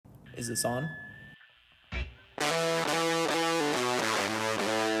Is this on?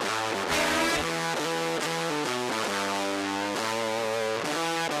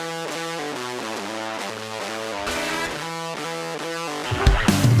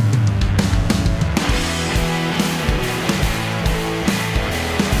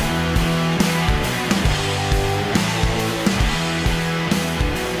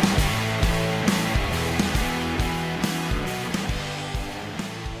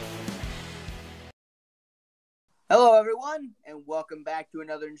 Hello, everyone, and welcome back to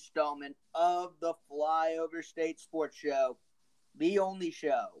another installment of the Flyover State Sports Show, the only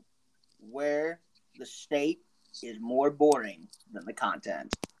show where the state is more boring than the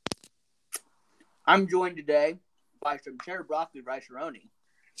content. I'm joined today by some cheddar broccoli rice-a-roni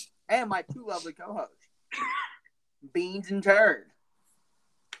and my two lovely co-hosts, Beans and Turd.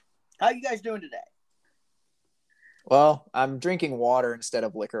 How you guys doing today? Well, I'm drinking water instead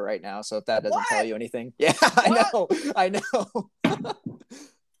of liquor right now, so if that doesn't tell you anything. Yeah, I know.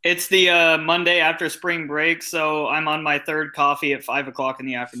 It's the Monday after spring break, so I'm on my third coffee at 5 o'clock in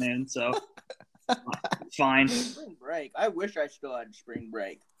the afternoon, so it's fine. Spring break. I wish I still had spring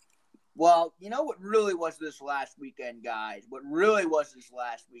break. Well, you know what really was this last weekend, guys? What really was this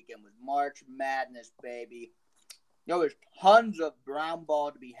last weekend was March Madness, baby. There was tons of brown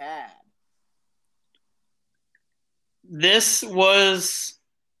ball to be had. This was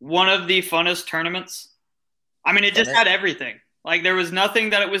one of the funnest tournaments. I mean, it just had everything. Like, there was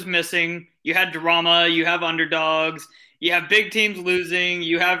nothing that it was missing. You had drama. You have underdogs. You have big teams losing.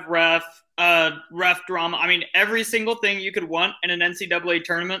 You have ref drama. I mean, every single thing you could want in an NCAA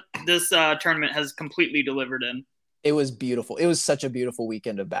tournament, this tournament has completely delivered in. It was beautiful. It was such a beautiful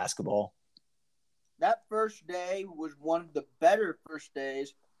weekend of basketball. That first day was one of the better first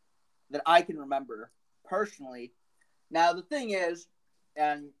days that I can remember personally. Now, the thing is,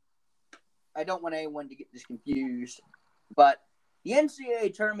 and I don't want anyone to get this confused, but the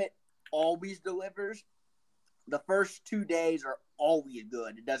NCAA tournament always delivers. The first 2 days are always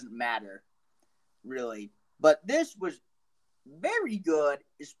good. It doesn't matter, really. But this was very good,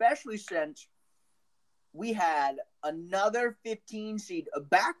 especially since we had another 15 seed, a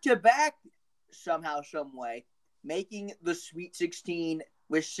back-to-back somehow, some way, making the Sweet 16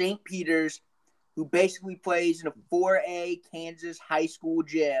 with St. Peter's, who basically plays in a 4A Kansas high school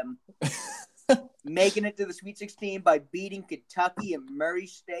gym, making it to the Sweet 16 by beating Kentucky and Murray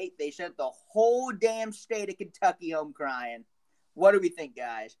State. They sent the whole damn state of Kentucky home crying. What do we think,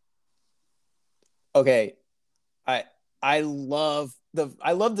 guys? Okay, I love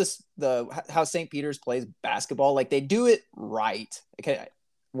how St. Peter's plays basketball. Like, they do it right. Okay,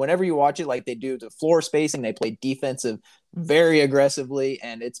 whenever you watch it, like they do the floor spacing, they play defensive very aggressively,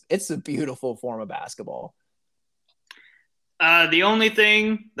 and it's a beautiful form of basketball. The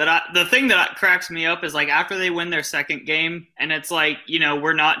thing that cracks me up is, like, after they win their second game, and it's like, you know,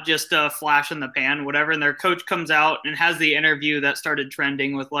 we're not just a flash in the pan, whatever, and their coach comes out and has the interview that started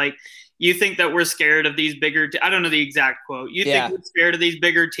trending with, like, you think that we're scared of these bigger I don't know the exact quote. You think we're scared of these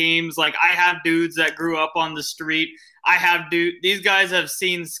bigger teams? Like, I have dudes that grew up on the street. These guys have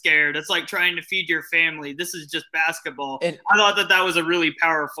seen scared. It's like trying to feed your family. This is just basketball. And I thought that was a really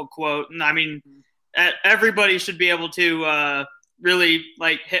powerful quote. And I mean, everybody should be able to really,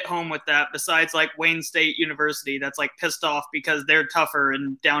 like, hit home with that, besides, like, Wayne State University that's, like, pissed off because they're tougher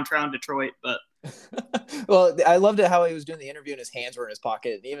in downtown Detroit. But well, I loved it how he was doing the interview and his hands were in his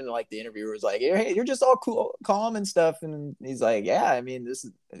pocket, and even, like, the interviewer was like, "Hey, you're just all cool, calm and stuff," and he's like, "Yeah, I mean, it's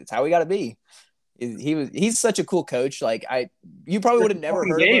how we got to be." He's such a cool coach. Like, you probably would have never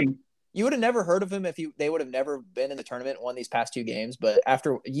heard of him. You would have never heard of him if they would have never been in the tournament and won these past two games. But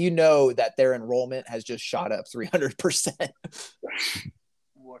after, you know, that their enrollment has just shot up 300%.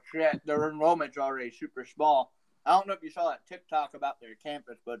 Well, shit, their enrollment's already super small. I don't know if you saw that TikTok about their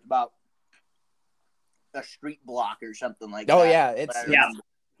campus, but it's about a street block or something like that. Oh, yeah.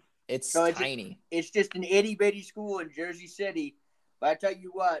 It's so tiny. It's just an itty-bitty school in Jersey City. But I tell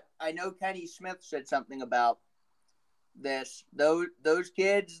you what, I know Kenny Smith said something about this. Those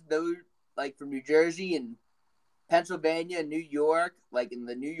kids, like, from New Jersey and Pennsylvania and New York, like in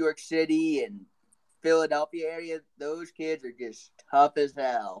the New York City and Philadelphia area, those kids are just tough as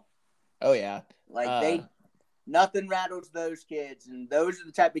hell. Oh, yeah. Like, nothing rattles those kids. And those are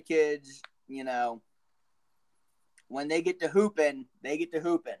the type of kids, you know, when they get to hooping, they get to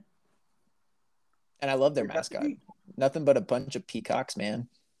hooping. And I love their mascot. Nothing but a bunch of peacocks, man.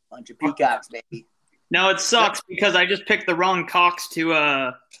 Bunch of peacocks, baby. No, it sucks because I just picked the wrong cocks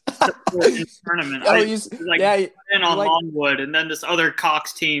to in the tournament. Oh, He's like yeah, in on like- Longwood, and then this other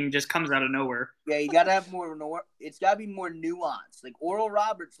Cox team just comes out of nowhere. Yeah, you gotta have more. It's gotta be more nuanced. Like Oral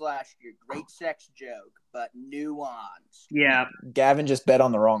Roberts last year, great sex joke, but nuanced. Yeah, Gavin just bet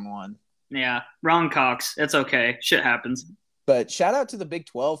on the wrong one. yeah, wrong Cox. It's okay. Shit happens. But shout out to the Big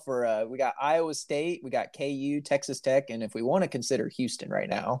 12 for we got Iowa State, we got KU, Texas Tech, and if we want to consider Houston right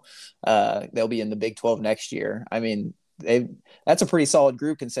now, they'll be in the Big 12 next year. I mean, that's a pretty solid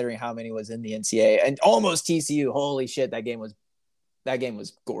group considering how many was in the NCAA and almost TCU. Holy shit, that game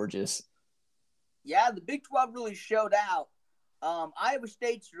was gorgeous. Yeah, the Big 12 really showed out. Iowa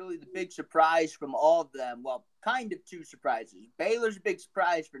State's really the big surprise from all of them. Well, kind of two surprises. Baylor's a big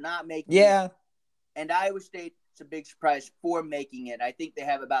surprise for not making it, and Iowa State's a big surprise for making it. I think they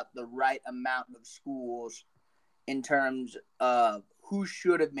have about the right amount of schools in terms of who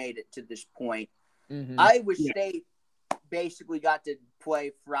should have made it to this point. Mm-hmm. Iowa State basically got to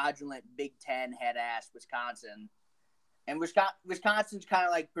play fraudulent Big Ten head-ass Wisconsin. And Wisconsin's kind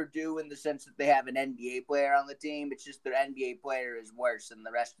of like Purdue in the sense that they have an NBA player on the team. It's just their NBA player is worse and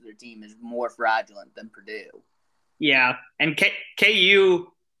the rest of their team is more fraudulent than Purdue. Yeah, and KU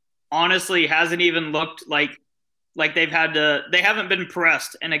honestly hasn't even looked like they haven't been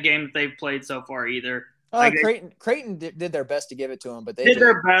pressed in a game that they've played so far either. Creighton did their best to give it to them, but they did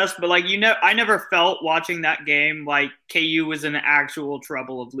their best. But I never felt watching that game like KU was in actual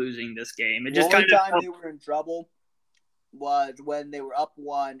trouble of losing this game. It just the only time they were in trouble was when they were up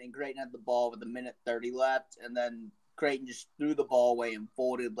 1 and Creighton had the ball with 1:30 left, and then Creighton just threw the ball away and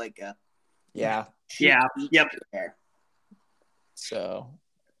folded like a yep. There. So,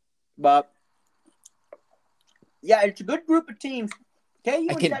 but yeah, it's a good group of teams. KU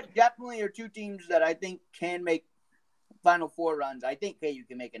and Tech definitely are two teams that I think can make Final Four runs. I think KU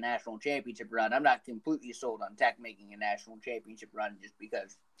can make a national championship run. I'm not completely sold on Tech making a national championship run just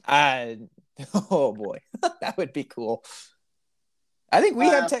because. Oh boy, that would be cool. I think we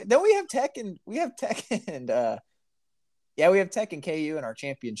have Tech. Don't we have Tech and we have Tech and we have Tech and KU in our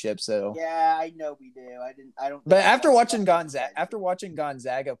championship. So yeah, I know we do. I don't. But after watching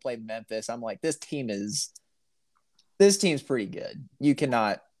Gonzaga play Memphis, I'm like, this team's pretty good. You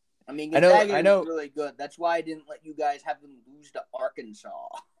cannot. I mean, Gonzaga is really good. That's why I didn't let you guys have them lose to Arkansas.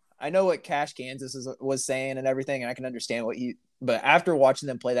 I know what Cash Kansas was saying and everything, and I can understand but after watching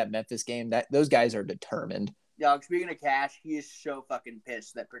them play that Memphis game, those guys are determined. Yeah, speaking of Cash, he is so fucking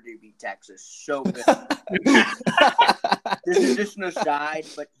pissed that Purdue beat Texas. So good. This is just an aside,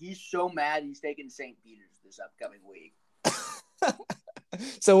 but he's so mad he's taking St. Peter's this upcoming week.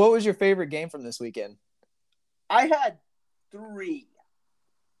 So what was your favorite game from this weekend? I had 3.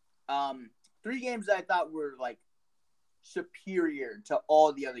 3 games that I thought were like superior to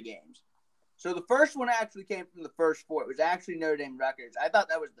all the other games. So the first one actually came from the first 4. It was actually Notre Dame Rutgers. I thought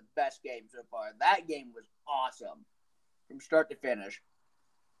that was the best game so far. That game was awesome from start to finish.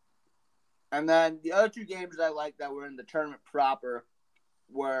 And then the other 2 games I liked that were in the tournament proper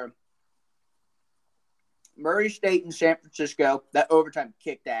were Murray State and San Francisco. That overtime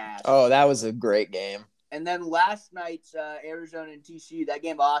kicked ass. Oh, that was a great game. And then last night's Arizona and TCU, that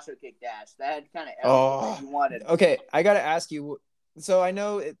game also kicked ass. That had kind of everything you wanted. Okay, I got to ask you. So I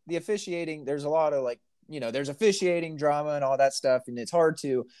know the officiating, there's a lot of there's officiating drama and all that stuff, and it's hard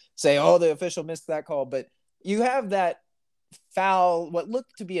to say, the official missed that call. But you have that foul, what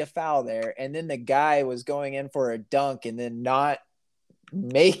looked to be a foul there, and then the guy was going in for a dunk and then not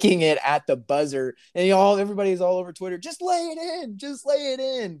making it at the buzzer. And everybody's all over Twitter, just lay it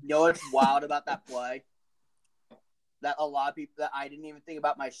in. You know what's wild about that play? That a lot of people that I didn't even think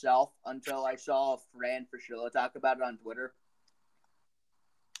about myself until I saw Fran Fraschilla talk about it on Twitter.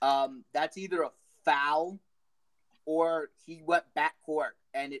 That's either a foul or he went backcourt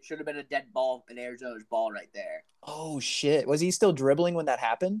and it should have been a dead ball in Arizona's ball right there. Oh shit! Was he still dribbling when that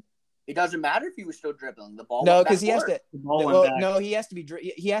happened? It doesn't matter if he was still dribbling. The ball. No, because he has to. He has to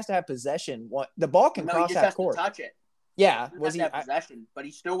be. He has to have possession. The ball can cross half court. To touch it. Yeah, was he have possession? But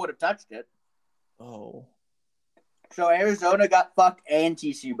he still would have touched it. Oh. So Arizona got fucked and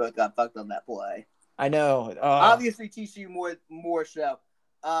TCU both got fucked on that play. I know. Obviously TCU more so.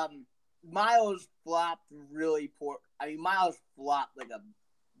 Miles flopped really poor. I mean, Miles flopped like a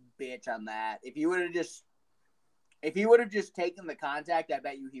bitch on that. If he would have just taken the contact, I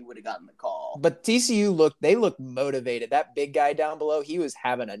bet you he would have gotten the call. But TCU looked motivated. That big guy down below, he was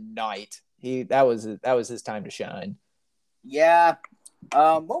having a night. That was his time to shine. Yeah.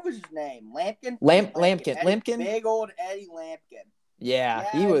 What was his name? Lampkin? Lampkin. Big old Eddie Lampkin. Yeah,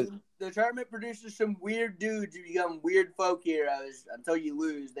 he was. The tournament produces some weird dudes who become weird folk heroes until you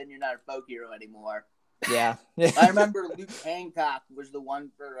lose. Then you're not a folk hero anymore. Yeah. I remember Luke Hancock was the one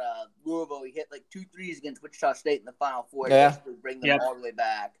for Louisville. He hit like 2 threes against Wichita State in the Final Four to bring them all the way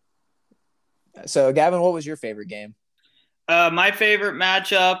back. So, Gavin, what was your favorite game? My favorite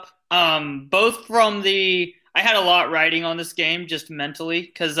matchup, both from the – I had a lot riding on this game just mentally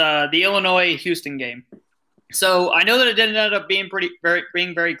because the Illinois-Houston game. So I know that it didn't end up being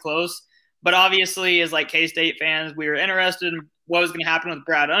very close, but obviously as like K-State fans, we were interested in what was going to happen with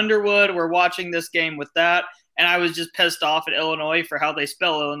Brad Underwood. We're watching this game with that, and I was just pissed off at Illinois for how they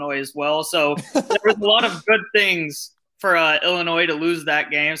spell Illinois as well. So there was a lot of good things for Illinois to lose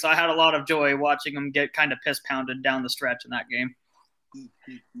that game, so I had a lot of joy watching them get kind of piss pounded down the stretch in that game.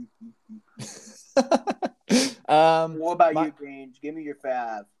 What about you, Grange? Give me your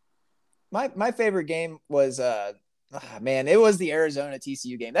fav. My favorite game was man, it was the Arizona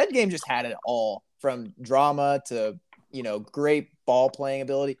TCU game. That game just had it all, from drama to great ball playing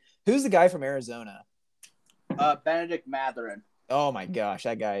ability. Who's the guy from Arizona? Benedict Matherin. Oh my gosh,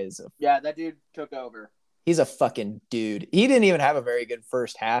 that guy is that dude took over. He's a fucking dude. He didn't even have a very good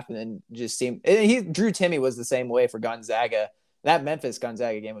first half, and then just seemed. Drew Timme was the same way for Gonzaga. That Memphis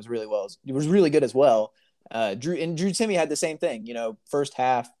Gonzaga game was really good as well. Drew Timme had the same thing. First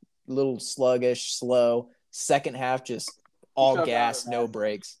half a little sluggish, slow. Second half just all gas, no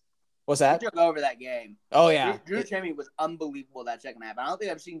breaks. What's that? He took over that game. Oh yeah, Drew Timme was unbelievable that second half. I don't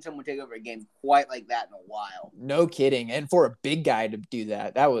think I've seen someone take over a game quite like that in a while. No kidding, and for a big guy to do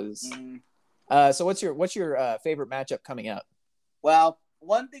that was. So what's your favorite matchup coming up? Well,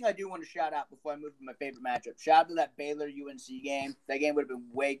 one thing I do want to shout out before I move to my favorite matchup. Shout out to that Baylor-UNC game. That game would have been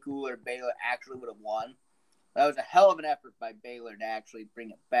way cooler if Baylor actually would have won. That was a hell of an effort by Baylor to actually bring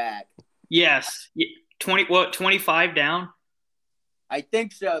it back. Yes. 25 down? I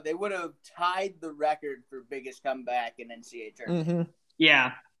think so. They would have tied the record for biggest comeback in NCAA tournament. Mm-hmm.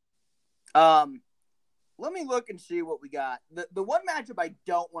 Yeah. Let me look and see what we got. The one matchup I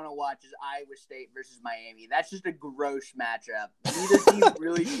don't want to watch is Iowa State versus Miami. That's just a gross matchup. Neither team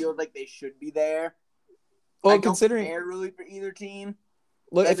really feels like they should be there. Well, I don't care really for either team.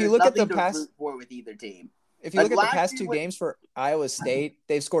 Look, if you look at the past root for with either team. If you look at the past two games for Iowa State,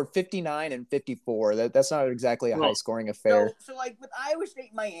 they've scored 59 and 54. That's not exactly a high-scoring affair. So like with Iowa State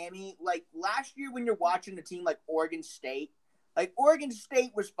and Miami, like last year when you're watching a team like Oregon State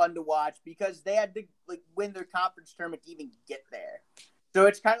was fun to watch because they had to like win their conference tournament to even get there. So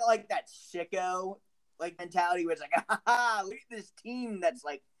it's kind of like that sicko like mentality where it's like, look at this team that's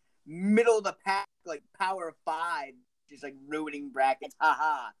like middle of the pack, like Power of 5, just like ruining brackets,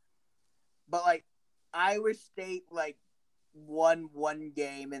 But like Iowa State like won one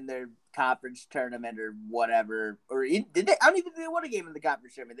game in their conference tournament or whatever, did they? I don't even think they won a game in the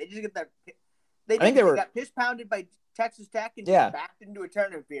conference tournament. They just get their. They got piss pounded by Texas Tech and just backed into a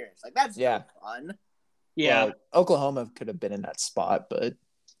tournament appearance. Like that's no fun. Yeah, well, Oklahoma could have been in that spot, but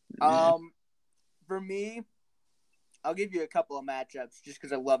for me, I'll give you a couple of matchups just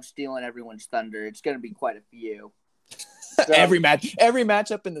because I love stealing everyone's thunder. It's going to be quite a few. So, every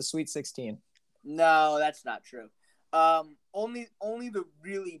matchup in the Sweet 16. No, that's not true. Only the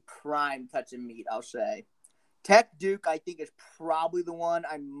really prime cuts and meat, I'll say. Tech Duke, I think, is probably the one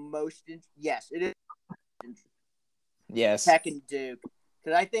I'm most yes, it is. Yes. Tech and Duke.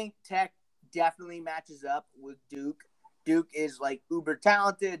 Because I think Tech definitely matches up with Duke. Duke is like uber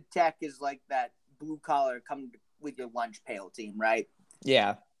talented. Tech is like that blue collar come with your lunch pail team, right?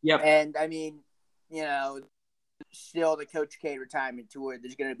 Yeah. Yep. And I mean, still the Coach K retirement tour,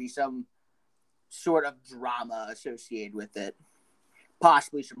 there's going to be some sort of drama associated with it.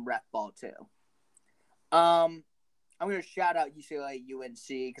 Possibly some ref ball too. I'm going to shout out UCLA UNC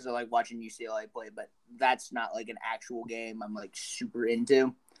because I like watching UCLA play, but that's not like an actual game I'm like super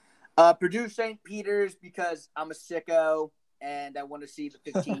into. Purdue St. Peter's because I'm a sicko and I want to see the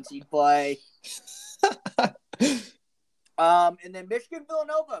 15 seed play. And then Michigan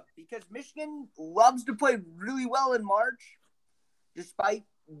Villanova because Michigan loves to play really well in March despite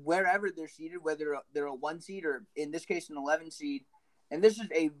wherever they're seeded, whether they're a 1 seed or in this case an 11 seed. And this is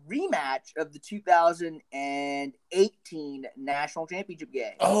a rematch of the 2018 national championship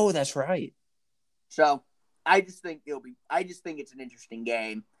game. Oh, that's right. So I just think it's an interesting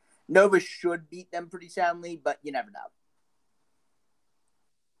game. Nova should beat them pretty soundly, but you never know.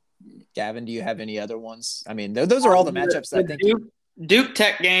 Gavin, do you have any other ones? I mean, those are all the matchups that I think Duke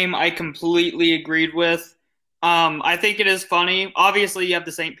Tech game I completely agreed with. I think it is funny. Obviously, you have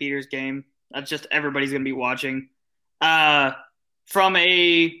the St. Peter's game. That's just everybody's going to be watching. From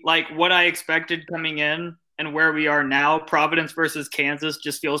what I expected coming in and where we are now, Providence versus Kansas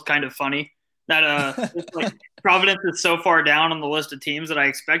just feels kind of funny that it's like Providence is so far down on the list of teams that I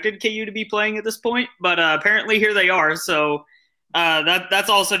expected KU to be playing at this point, but apparently here they are. So that's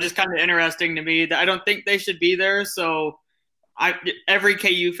also just kind of interesting to me. That I don't think they should be there. So every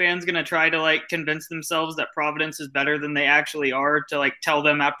KU fan's gonna try to like convince themselves that Providence is better than they actually are, to like tell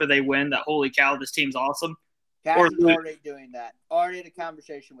them after they win that holy cow, this team's awesome. Cash is already doing that. Already had a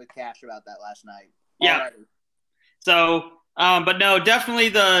conversation with Cash about that last night. Already. Yeah. So, but no, definitely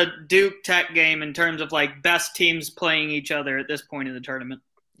the Duke Tech game in terms of like best teams playing each other at this point in the tournament.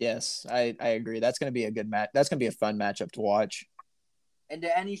 Yes, I agree. That's going to be a good match. That's going to be a fun matchup to watch. And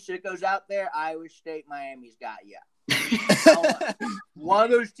to any sickos out there, Iowa State, Miami's got you. One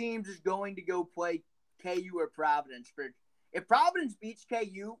of those teams is going to go play KU or Providence. If Providence beats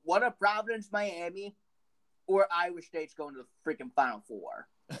KU, what if Providence, Miami, or Iowa State's going to the freaking Final Four?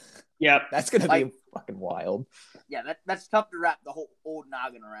 Yep. That's going to be fucking wild. Yeah, that's tough to wrap the whole old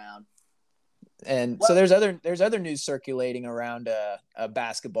noggin around. And so there's other news circulating around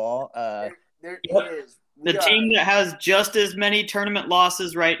basketball. There is. The team that has just as many tournament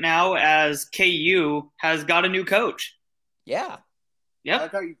losses right now as KU has got a new coach. Yeah. Yep. I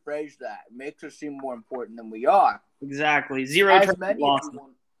like how you phrased that. It makes us seem more important than we are. Exactly. Zero tournament losses.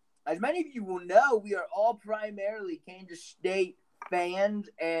 As many of you will know, we are all primarily Kansas State fans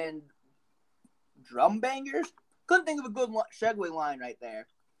and drum bangers. Couldn't think of a good segue line right there.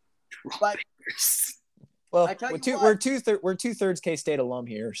 But well, we're two-thirds K-State alum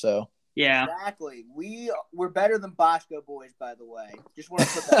here, so yeah, exactly. We're better than Bosco boys, by the way. Just want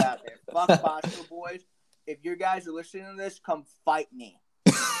to put that out there. Fuck Bosco boys. If your guys are listening to this, come fight me.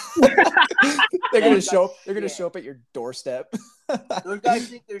 They're gonna show up at your doorstep. Those guys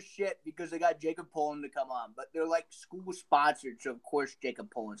think they're shit because they got Jacob Pullen to come on, but they're like school sponsored, so of course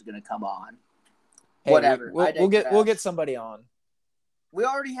Jacob Pullen's gonna come on. Hey, whatever. We'll get somebody on. We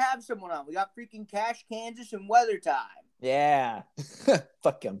already have someone on. We got freaking Cash, Kansas, and Weather Time. Yeah.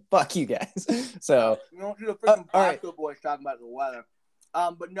 Fuck him. Fuck you guys. So you don't do the freaking Bosco boys talking about the weather.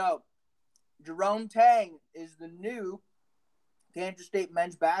 But no, Jerome Tang is the new Kansas State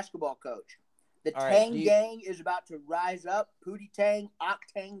men's basketball coach. The Tang gang is about to rise up. Pootie Tang,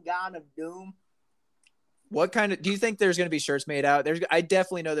 Octane God of Doom. What kind of – do you think there's going to be shirts made out? I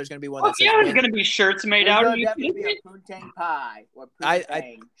definitely know there's going to be one that says – yeah, there's going to be shirts made out. There's definitely be a Poontang pie or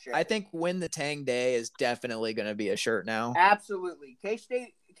Poontang shirt. I think Win the Tang Day is definitely going to be a shirt now. Absolutely.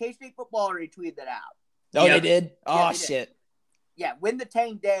 K-State football already tweeted that out. Oh, yeah. They did? Yeah, oh, shit. Did. Yeah, Win the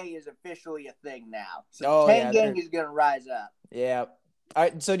Tang Day is officially a thing now. So Tang gang is going to rise up. Yeah. All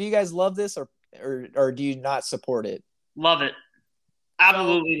right, so do you guys love this or do you not support it? Love it.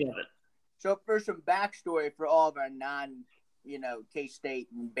 Absolutely love it. So for some backstory for all of our K-State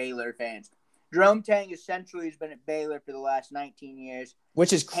and Baylor fans, Jerome Tang essentially has been at Baylor for the last 19 years.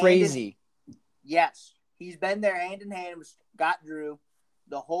 Which is crazy. Yes. He's been there hand in hand with Scott Drew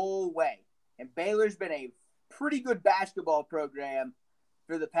the whole way. And Baylor's been a pretty good basketball program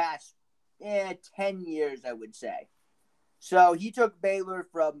for the past 10 years, I would say. So he took Baylor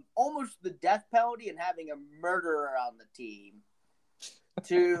from almost the death penalty and having a murderer on the team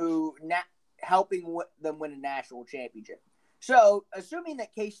to helping them win a national championship. So, assuming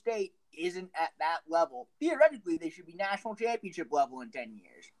that K-State isn't at that level, theoretically, they should be national championship level in 10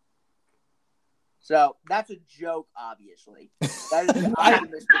 years. So, that's a joke, obviously. That is I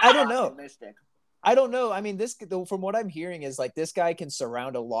don't know. I don't know. I mean, from what I'm hearing is like this guy can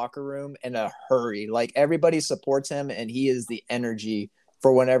surround a locker room in a hurry. Like everybody supports him and he is the energy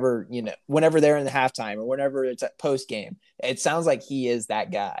for whenever they're in the halftime or whenever it's at post game. It sounds like he is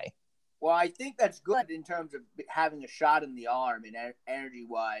that guy. Well, I think that's good in terms of having a shot in the arm and energy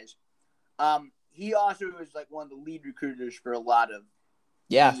wise. He also is like one of the lead recruiters for a lot of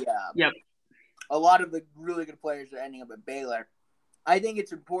a lot of the really good players that are ending up at Baylor. I think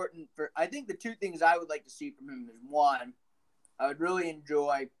it's important I think the two things I would like to see from him is one, I would really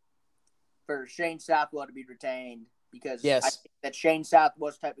enjoy for Shane Southwell to be retained because I think that Shane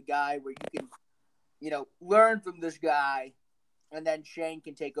Southwell's type of guy where you can, learn from this guy and then Shane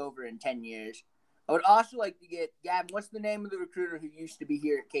can take over in 10 years. I would also like to get, Gavin, what's the name of the recruiter who used to be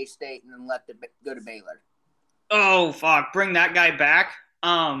here at K-State and then left to go to Baylor? Oh, fuck. Bring that guy back?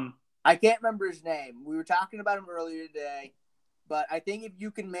 I can't remember his name. We were talking about him earlier today. But I think if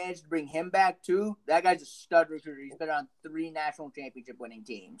you can manage to bring him back too, that guy's a stud recruiter. He's been on 3 national championship winning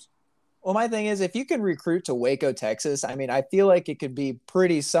teams. Well, my thing is, if you can recruit to Waco, Texas, I mean, I feel like it could be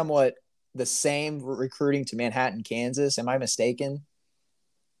pretty somewhat the same recruiting to Manhattan, Kansas. Am I mistaken?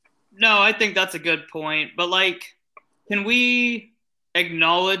 No, I think that's a good point. But, can we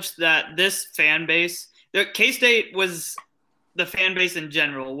acknowledge that this fan base – K-State was the fan base in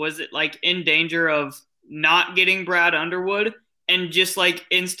general? Was it like in danger of not getting Brad Underwood and just like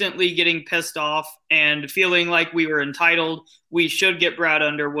instantly getting pissed off and feeling like we were entitled? We should get Brad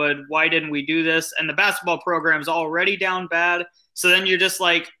Underwood. Why didn't we do this? And the basketball program's already down bad. So then you're just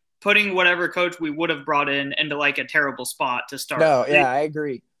like putting whatever coach we would have brought in into like a terrible spot to start. No, yeah, I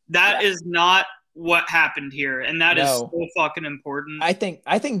agree. That is not what happened here, and that is so fucking important. I think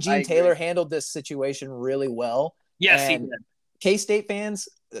Gene Taylor handled this situation really well. Yes, he did. K-State fans,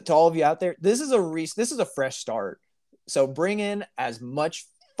 to all of you out there, this is a fresh start. So bring in as much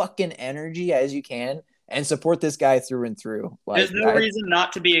fucking energy as you can and support this guy through and through. Like, there's no reason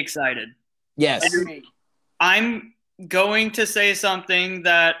not to be excited. Yes. I'm going to say something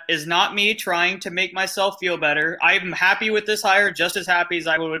that is not me trying to make myself feel better. I'm happy with this hire, just as happy as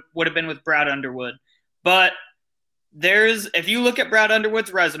I would have been with Brad Underwood. But if you look at Brad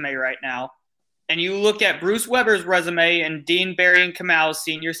Underwood's resume right now, and you look at Bruce Weber's resume and Dean Barry and Kamal's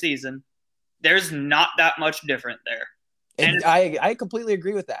senior season, there's not that much different there. And I completely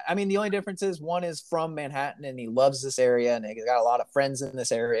agree with that. I mean, the only difference is one is from Manhattan and he loves this area and he's got a lot of friends in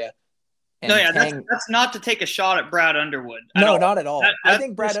this area. And that's not to take a shot at Brad Underwood. No, not at all. I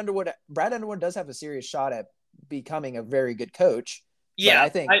think Brad Underwood does have a serious shot at becoming a very good coach. Yeah, I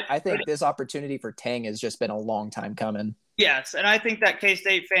think this opportunity for Tang has just been a long time coming. Yes, and I think that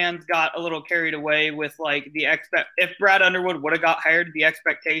K-State fans got a little carried away with like if Brad Underwood would have got hired, the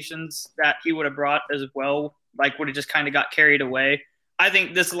expectations that he would have brought as well, like would have just kind of got carried away. I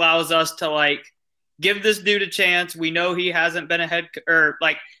think this allows us to like give this dude a chance. We know he hasn't been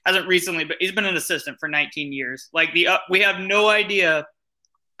hasn't recently, but he's been an assistant for 19 years. Like we have no idea.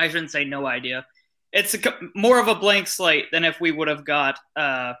 I shouldn't say no idea. It's more of a blank slate than if we would have got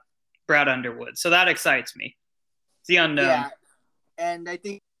Brad Underwood. So that excites me. It's the unknown. Yeah, and I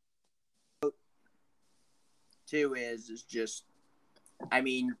think too is just, I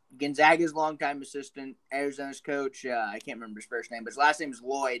mean, Gonzaga's longtime assistant, Arizona's coach. I can't remember his first name, but his last name is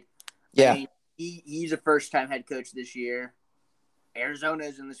Lloyd. Yeah. I mean, he's a first-time head coach this year. Arizona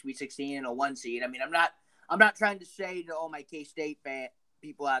is in the Sweet 16 and a 1 seed. I mean, I'm not trying to say to all my K-State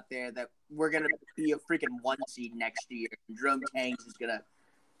people out there that we're gonna be a freaking 1 seed next year. And Jerome Tang is gonna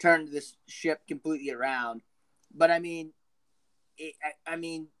turn this ship completely around. But I mean,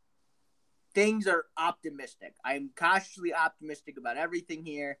 things are optimistic. I'm cautiously optimistic about everything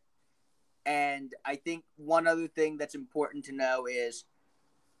here. And I think one other thing that's important to know is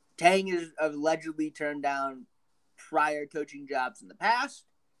Tang has allegedly turned down prior coaching jobs in the past,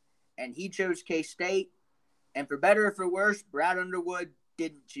 and he chose K-State. And for better or for worse, Brad Underwood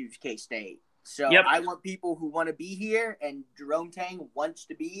didn't choose K-State. So yep. I want people who want to be here, and Jerome Tang wants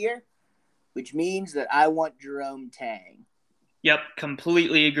to be here, which means that I want Jerome Tang. Yep,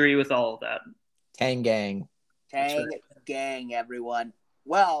 completely agree with all of that. Tang gang. Tang gang, everyone.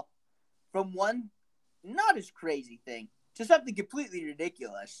 Well, from one not as crazy thing to something completely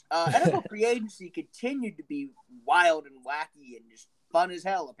ridiculous, NFL free agency continued to be wild and wacky and just fun as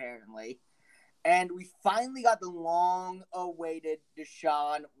hell, apparently. And we finally got the long-awaited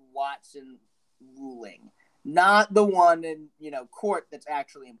Deshaun Watson ruling. Not the one in, court that's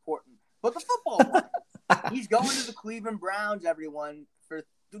actually important, but the football one. He's going to the Cleveland Browns, everyone, for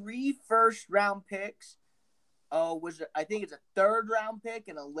 3 first-round picks. I think it's a third-round pick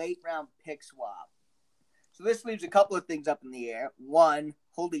and a late-round pick swap. So this leaves a couple of things up in the air. One,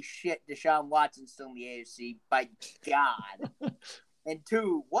 holy shit, Deshaun Watson's still in the AFC. By God. And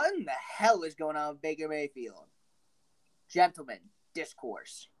 2, what in the hell is going on with Baker Mayfield? Gentlemen,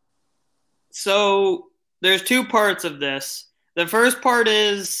 discourse. So there's 2 parts of this. The first part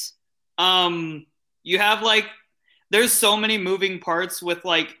is you have there's so many moving parts with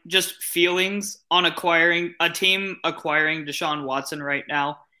just feelings on acquiring Deshaun Watson right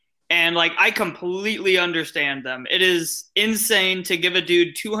now. And I completely understand them. It is insane to give a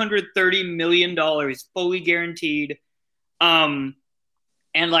dude $230 million fully guaranteed. And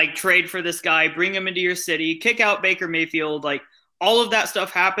trade for this guy, bring him into your city, kick out Baker Mayfield. All of that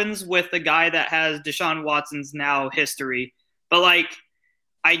stuff happens with the guy that has Deshaun Watson's now history. But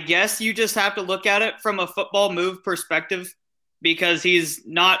I guess you just have to look at it from a football move perspective, because he's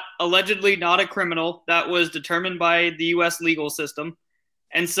allegedly not a criminal. That was determined by the U.S. legal system.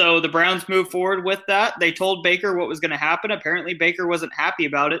 And so the Browns moved forward with that. They told Baker what was going to happen. Apparently Baker wasn't happy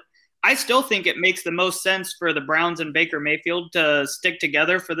about it. I still think it makes the most sense for the Browns and Baker Mayfield to stick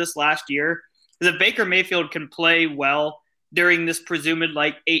together for this last year. Because if Baker Mayfield can play well during this presumed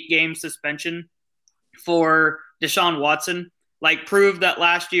 8-game suspension for Deshaun Watson, prove that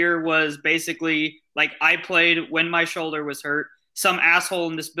last year was basically I played when my shoulder was hurt. Some asshole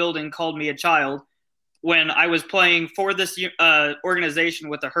in this building called me a child. when I was playing for this organization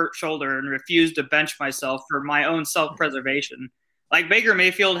with a hurt shoulder and refused to bench myself for my own self-preservation. Like, Baker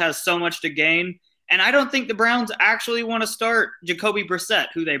Mayfield has so much to gain, and I don't think the Browns actually want to start Jacoby Brissett,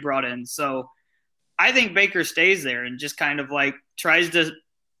 who they brought in. So I think Baker stays there and just kind of like tries to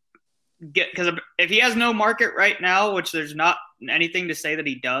get – because if he has no market right now, which there's not anything to say that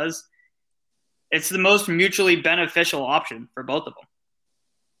he does, it's the most mutually beneficial option for both of them.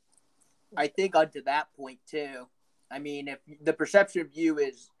 I think onto that point too. I mean, if the perception of you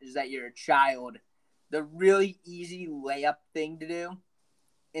is that you're a child, the really easy layup thing to do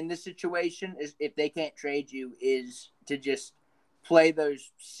in this situation is, if they can't trade you, is to just play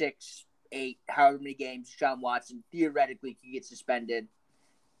those 6, 8, however many games Sean Watson theoretically could get suspended.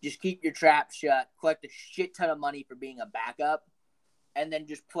 Just keep your trap shut, collect a shit ton of money for being a backup, and then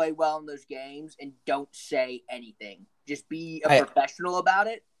just play well in those games and don't say anything. Just be a professional about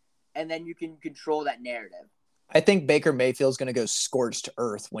it. And then you can control that narrative. I think Baker Mayfield's going to go scorched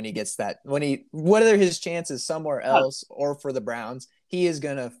earth when he gets that. Whether his chances somewhere else or for the Browns, he's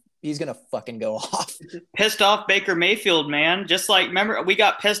gonna fucking go off. Pissed off Baker Mayfield, man. Just like, remember, we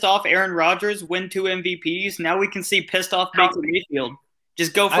got pissed off Aaron Rodgers, win 2 MVPs. Now we can see pissed off Baker Mayfield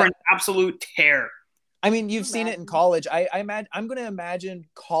just go for an absolute tear. I mean, you've seen it in college. I'm going to imagine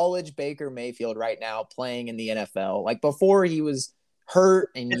college Baker Mayfield right now playing in the NFL. Like, before he was hurt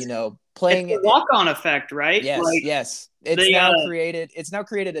and playing it. Walk-on effect, right? Yes, yes. It's now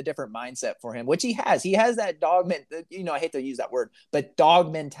created a different mindset for him, which he has. He has that dog, I hate to use that word, but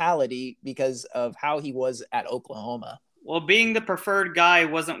dog mentality because of how he was at Oklahoma. Well, being the preferred guy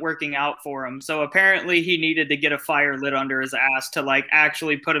wasn't working out for him. So apparently he needed to get a fire lit under his ass to like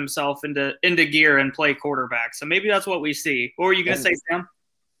actually put himself into gear and play quarterback. So maybe that's what we see. What were you going to say, Sam?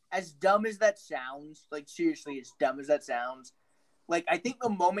 As dumb as that sounds, like seriously, as dumb as that sounds, like, I think the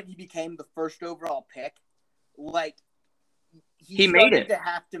moment he became the first overall pick, like, he made it to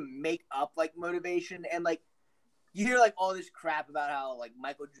have to make up, like, motivation. And, like, you hear, like, all this crap about how, like,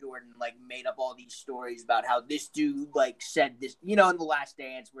 Michael Jordan, like, made up all these stories about how this dude, like, said this, in The Last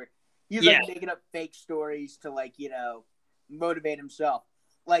Dance, where he's, like, making up fake stories to, like, motivate himself.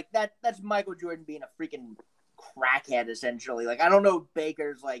 Like, that's Michael Jordan being a freaking crackhead, essentially. Like, I don't know if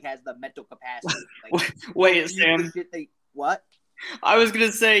Baker's, like, has the mental capacity. Like, wait, Sam. What? I was going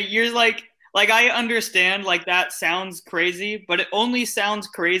to say, you're like I understand, like, that sounds crazy, but it only sounds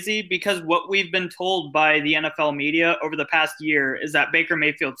crazy because what we've been told by the NFL media over the past year is that Baker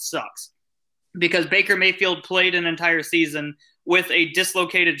Mayfield sucks. Because Baker Mayfield played an entire season with a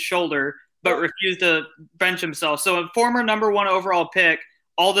dislocated shoulder, but refused to bench himself. So a former number 1 overall pick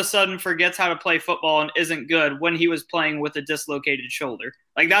all of a sudden forgets how to play football and isn't good when he was playing with a dislocated shoulder.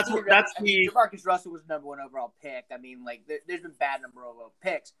 Like, Jamarcus Russell was the number 1 overall pick. I mean, like, there's been bad number 1 overall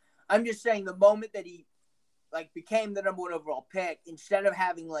picks. I'm just saying, the moment that he, like, became the number 1 overall pick, instead of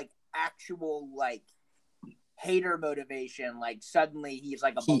having, like, actual, like, hater motivation, like, suddenly he's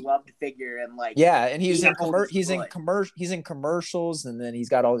like a beloved figure, and like, and he's in commercials, and then he's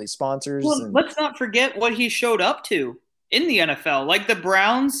got all these sponsors. Well, let's not forget what he showed up to in the NFL. Like, the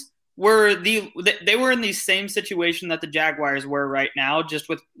Browns were they were in the same situation that the Jaguars were right now, just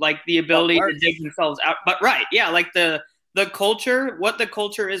with, like, the ability to dig themselves out. But like the culture, what the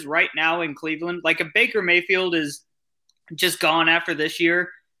culture is right now in Cleveland. Like, if Baker Mayfield is just gone after this year,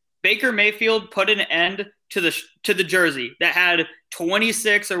 Baker Mayfield put an end to the jersey that had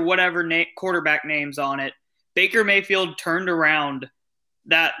 26 or whatever quarterback names on it. Baker Mayfield turned around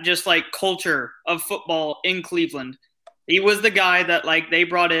that just, like, culture of football in Cleveland. He was the guy that, like, they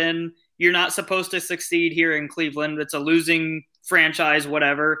brought in. You're not supposed to succeed here in Cleveland. It's a losing franchise,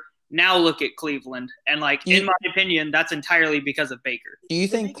 whatever. Now look at Cleveland. And, like, in my opinion, that's entirely because of Baker. Do you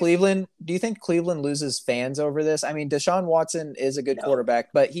think Cleveland loses fans over this? I mean, Deshaun Watson is a good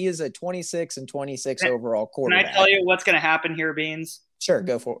quarterback, but he is a 26 overall quarterback. Can I tell you what's going to happen here, Beans? Sure,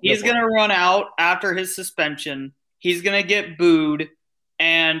 go for it. He's going to run out after his suspension. He's going to get booed,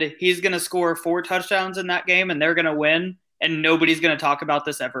 and he's going to score 4 touchdowns in that game, and they're going to win, and nobody's going to talk about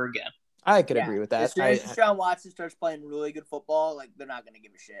this ever again. I could agree with that. As soon as Deshaun Watson starts playing really good football, like, they're not going to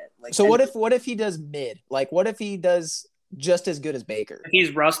give a shit. Like, so what if he does mid? Like, what if he does just as good as Baker? If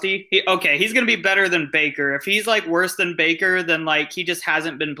he's rusty. He's going to be better than Baker. If he's, like, worse than Baker, then, like, he just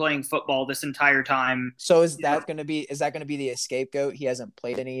hasn't been playing football this entire time. So is that going to be the scapegoat? He hasn't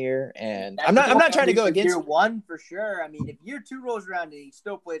played in a year, and I'm not trying to go against year 1 for sure. I mean, if year 2 rolls around and he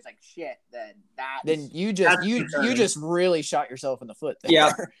still plays like shit, then you just really shot yourself in the foot there.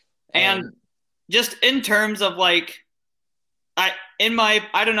 Yeah. And just in terms of, like, I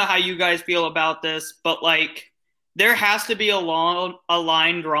don't know how you guys feel about this, but, like, there has to be a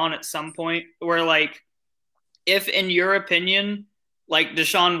line drawn at some point where, like, if in your opinion, like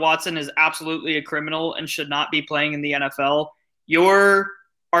Deshaun Watson is absolutely a criminal and should not be playing in the NFL, your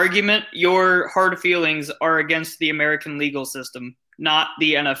argument, your hard feelings are against the American legal system, not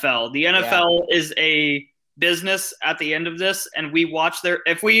the NFL. The NFL is a business at the end of this, and we watch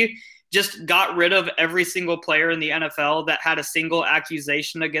if we just got rid of every single player in the NFL that had a single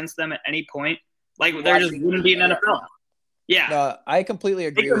accusation against them at any point, like there just wouldn't be an NFL. Yeah, no, I completely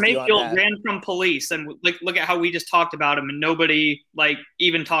agree Baker with you on Mayfield that. ran from police, and look at how we just talked about him, and nobody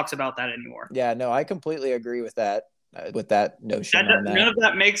even talks about that anymore. Yeah, no, I completely agree with that notion. None of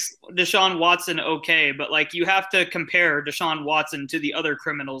that makes Deshaun Watson okay, but you have to compare Deshaun Watson to the other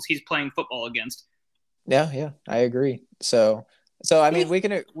criminals he's playing football against. Yeah, I agree. So I mean, we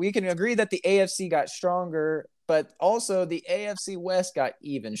can agree that the AFC got stronger, but also the AFC West got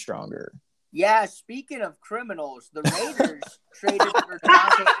even stronger. Yeah, speaking of criminals, the Raiders traded for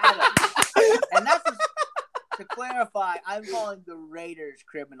Davante Adams. And that's to clarify, I'm calling the Raiders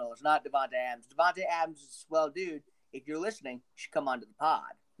criminals, not Davante Adams. Davante Adams is a swell dude. If you're listening, you should come onto the pod.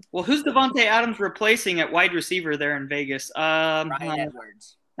 Well, who's Davante Adams replacing at wide receiver there in Vegas? Ryan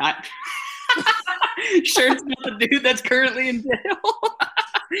Edwards. Sure, it's not the dude that's currently in jail.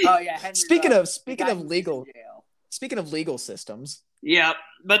 Oh yeah. Henry Speaking Ruggs, of legal systems. Yeah,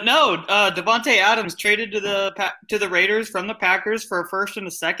 but no, Davante Adams traded to the Raiders from the Packers for a first and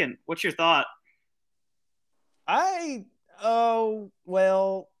a second. What's your thought?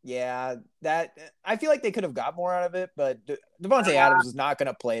 Yeah, that I feel like they could have got more out of it, but Davante Adams is not going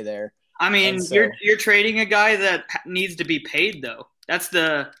to play there. I mean, you're trading a guy that needs to be paid, though.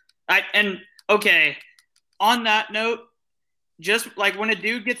 Okay. On that note, just when a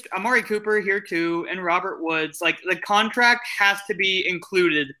dude gets Amari Cooper here too, and Robert Woods, the contract has to be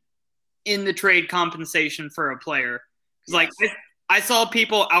included in the trade compensation for a player. Yes. I saw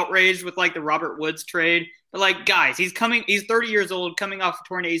people outraged with the Robert Woods trade, but guys, he's 30 years old, coming off a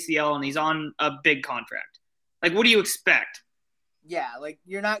torn ACL, and he's on a big contract. What do you expect? Yeah,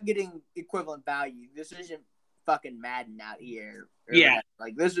 you're not getting equivalent value. This isn't fucking Madden out here. Yeah,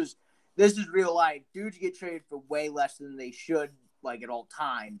 this is real life. Dudes get traded for way less than they should, at all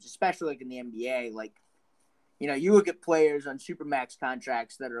times, especially in the NBA. You look at players on supermax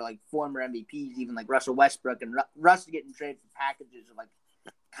contracts that are former MVPs, even Russell Westbrook, and Russ is getting traded for packages of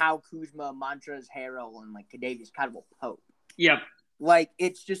Kyle Kuzma, Montrezl Harrell, and Kadavius Caldwell-Pope. Yep.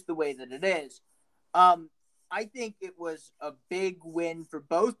 It's just the way that it is. I think it was a big win for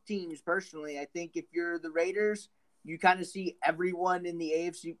both teams personally. I think if you're the Raiders, you kind of see everyone in the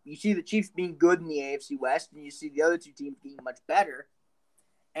AFC. You see the Chiefs being good in the AFC West, and you see the other two teams being much better.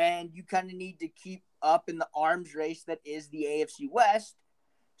 And you kind of need to keep up in the arms race that is the AFC West.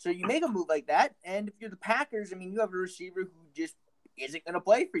 So you make a move like that. And if you're the Packers, you have a receiver who just isn't going to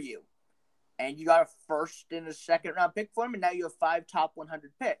play for you. And you got a first and a second round pick for him, and now you have 5 top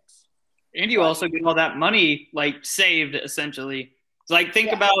 100 picks. And you also get all that money saved essentially.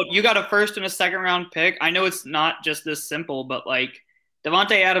 Think about, you got a first and a second round pick. I know it's not just this simple, but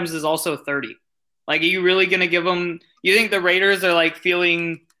Davante Adams is also 30. Are you really going to give him? You think the Raiders are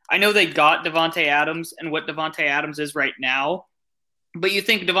feeling? I know they got Davante Adams and what Davante Adams is right now, but you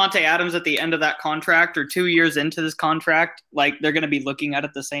think Davante Adams at the end of that contract or 2 years into this contract, they're going to be looking at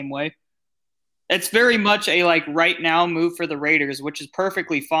it the same way? It's very much a right now move for the Raiders, which is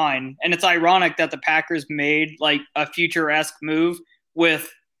perfectly fine. And it's ironic that the Packers made a future-esque move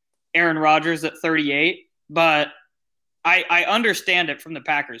with Aaron Rodgers at 38, but I understand it from the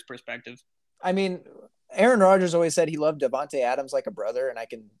Packers' perspective. I mean, Aaron Rodgers always said he loved Davante Adams like a brother, and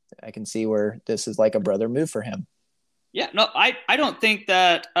I can see where this is a brother move for him. Yeah, no, I don't think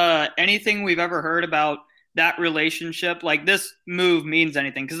that anything we've ever heard about that relationship, this move means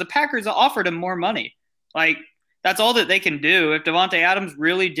anything, because the Packers offered him more money. That's all that they can do. If Davante Adams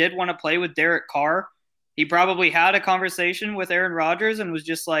really did want to play with Derek Carr, he probably had a conversation with Aaron Rodgers and was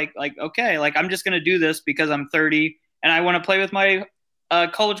just okay, I'm just going to do this because I'm 30 and I want to play with my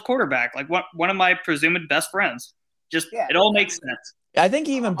college quarterback, one of my presumed best friends. It all makes sense. I think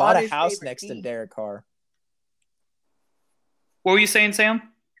he even bought a house next to Derek Carr. What were you saying, Sam?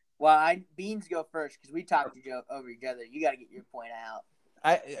 Well, Beans go first because we talked over each other. You got to get your point out.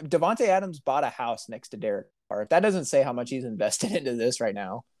 Davante Adams bought a house next to Derek Carr. If that doesn't say how much he's invested into this right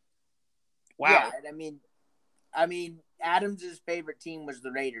now. Wow. Yeah, I mean, Adams' favorite team was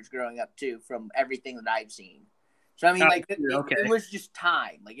the Raiders growing up too, from everything that I've seen. So it was just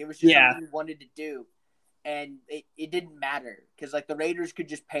time. It was just something he wanted to do, and it didn't matter because the Raiders could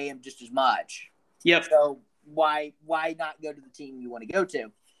just pay him just as much. Yep. So why not go to the team you want to go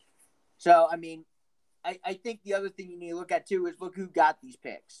to? So I think the other thing you need to look at too is look who got these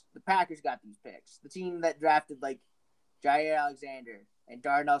picks. The Packers got these picks. The team that drafted like Jair Alexander and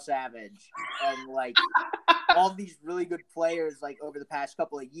Darnell Savage and like all these really good players like over the past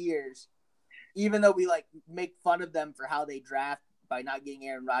couple of years. Even though we like make fun of them for how they draft by not getting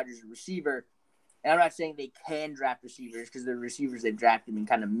Aaron Rodgers a receiver, and I'm not saying they can draft receivers because the receivers they've drafted been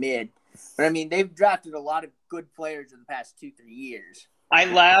kind of mid, but I mean they've drafted a lot of good players in the past 2-3 years. I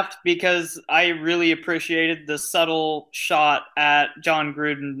laughed because I really appreciated the subtle shot at John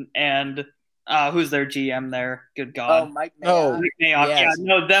Gruden and who's their GM there? Good God. Oh, Mike Mayock. Oh, Mike Mayock. yes. Yeah,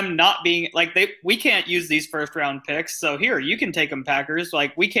 no, them not being like we can't use these first round picks. So here, you can take them, Packers.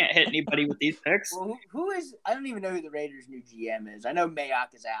 Like we can't hit anybody with these picks. Well, who is? I don't even know who the Raiders' new GM is. I know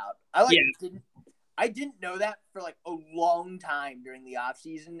Mayock is out. I didn't know that for like a long time during the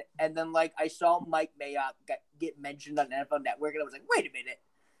offseason. And then like I saw Mike Mayock get mentioned on NFL Network, and I was like, wait a minute,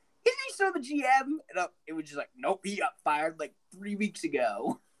 isn't he still the GM? And it was just like, nope, he got fired like 3 weeks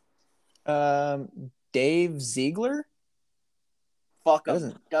ago. Dave Ziegler. Fuck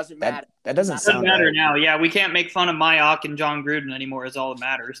him. Doesn't matter. That doesn't Doesn't sound matter right. now. Yeah, we can't make fun of Mayock and John Gruden anymore. Is all that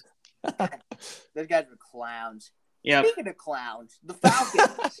matters. Those guys are clowns. Yeah. Speaking of clowns, the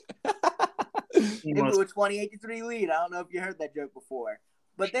Falcons. They blew a 28-3 lead. I don't know if you heard that joke before.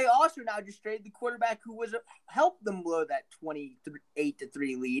 But they also now just traded the quarterback who helped them blow that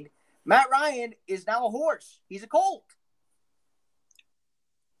 28-3 lead. Matt Ryan is now a horse. He's a colt.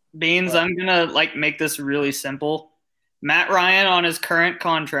 Beans, I'm gonna like make this really simple. Matt Ryan on his current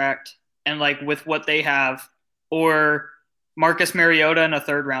contract and like with what they have, or Marcus Mariota and a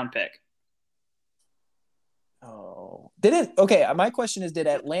 3rd round pick. Oh, my question is, did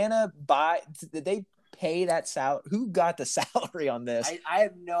Atlanta did they pay that salary? Who got the salary on this? I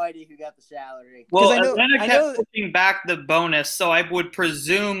have no idea who got the salary. Well, I Atlanta kept pushing back the bonus, so I would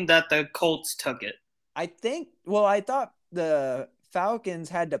presume that the Colts took it. I thought the Falcons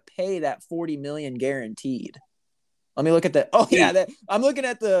had to pay that $40 million guaranteed. Let me look at that. Oh yeah, I'm looking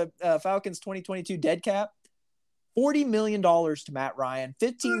at the Falcons 2022 dead cap. $40 million to Matt Ryan,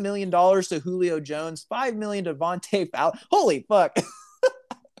 $15 million to Julio Jones, $5 million to Vontae Fowler. Holy fuck!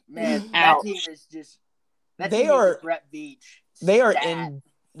 Man, Ouch. that team is just. They are Brett Beach. They are in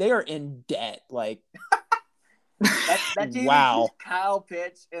debt. Like that team wow. is just Kyle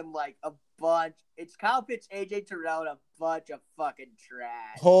Pitts and like a bunch. It's Kyle Pitts, AJ Terrell, and a bunch of fucking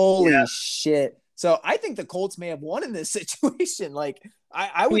trash. Holy shit! So I think the Colts may have won in this situation. Like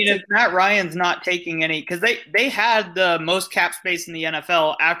I would. If Matt Ryan's not taking any, because they had the most cap space in the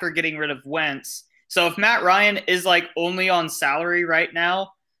NFL after getting rid of Wentz. So if Matt Ryan is like only on salary right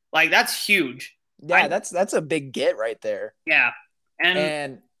now, like that's huge. Yeah, that's a big get right there. Yeah,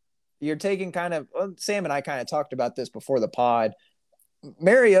 and you're taking Sam and I kind of talked about this before the pod.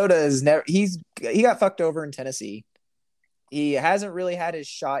 Mariota is he got fucked over in Tennessee. He hasn't really had his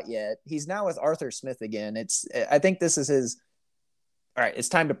shot yet. He's now with Arthur Smith again. I think this is his. All right, it's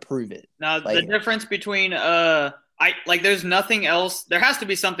time to prove it. Now the difference between there's nothing else. There has to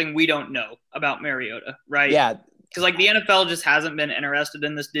be something we don't know about Mariota, right? Yeah, because like the NFL just hasn't been interested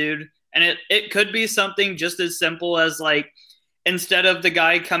in this dude, and it could be something just as simple as like instead of the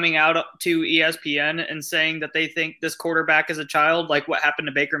guy coming out to ESPN and saying that they think this quarterback is a child, like what happened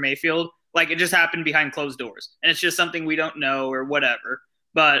to Baker Mayfield. Like it just happened behind closed doors, and it's just something we don't know or whatever.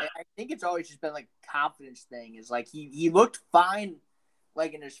 But I think it's always just been like a confidence thing. Is like he looked fine,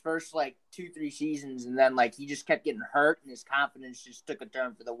 like in his first like 2-3 seasons, and then like he just kept getting hurt, and his confidence just took a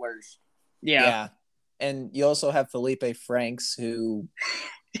turn for the worse. Yeah. And you also have Felipe Franks, who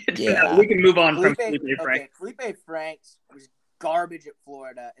yeah, we can move on from Felipe Franks. Felipe Franks was garbage at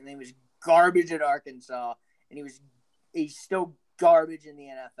Florida, and then he was garbage at Arkansas, and he's still garbage in the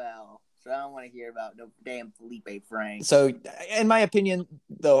NFL. So I don't want to hear about no damn Felipe Franks. So, in my opinion,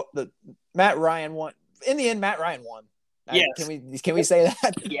 the Matt Ryan won. In the end, Matt Ryan won. Yes. Can we say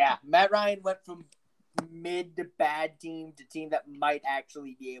that? Yeah, Matt Ryan went from mid to bad team to team that might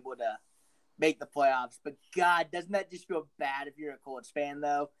actually be able to make the playoffs. But God, doesn't that just feel bad if you're a Colts fan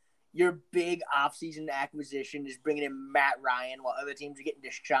though? Your big offseason acquisition is bringing in Matt Ryan while other teams are getting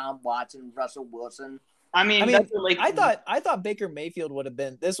Deshaun Watson, Russell Wilson. I mean, I thought Baker Mayfield would have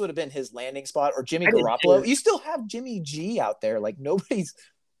been his landing spot, or Jimmy Garoppolo. You still have Jimmy G out there. Like nobody's.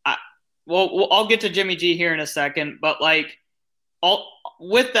 Well, I'll get to Jimmy G here in a second, but like,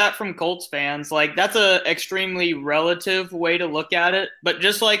 with that from Colts fans, like that's a extremely relative way to look at it. But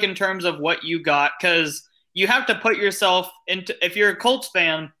just like in terms of what you got, because you have to put yourself into. If you're a Colts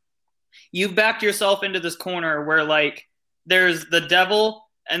fan, you've backed yourself into this corner where like there's the devil,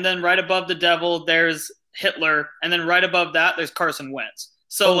 and then right above the devil there's Hitler, and then right above that there's Carson Wentz.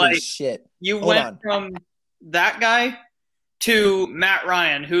 So Holy like shit. you Hold went on. from that guy to Matt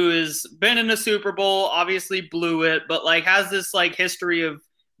Ryan, who has been in a Super Bowl, obviously blew it, but like has this like history of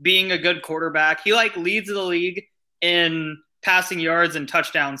being a good quarterback. He like leads the league in passing yards and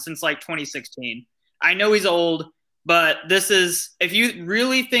touchdowns since like 2016. I know he's old, but this is, if you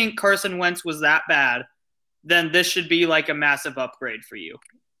really think Carson Wentz was that bad, then this should be like a massive upgrade for you.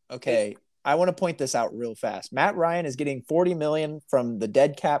 Okay. I want to point this out real fast. Matt Ryan is getting $40 million from the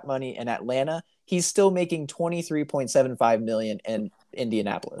dead cap money in Atlanta. He's still making $23.75 million in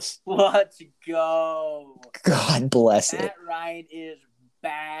Indianapolis. Let's go. God bless it. Matt Ryan is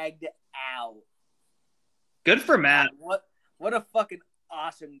bagged out. Good for Matt. What a fucking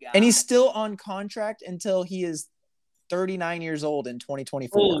awesome guy. And he's still on contract until he is 39 years old in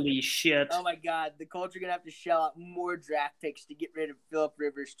 2024. Holy shit. Oh my God, the Colts are gonna have to shell out more draft picks to get rid of Philip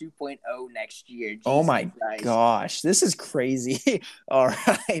Rivers 2.0 next year. Jesus Oh my Christ. gosh, this is crazy. All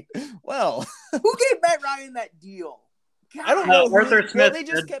right, well, who gave Matt Ryan that deal? God. I don't know. Arthur Smith. They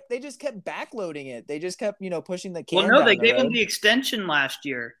just kept backloading it. They just kept pushing the can. Well, no, down they the gave him road. the extension last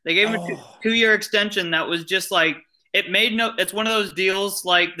year. They gave him a 2-year extension that was just like, it's one of those deals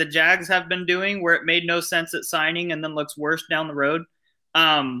like the Jags have been doing where it made no sense at signing and then looks worse down the road.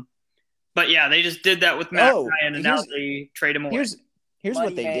 But yeah, they just did that with Matt Ryan, and now they trade him away. Here's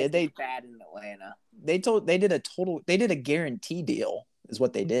what they did. They bad in Atlanta. They did a guarantee deal is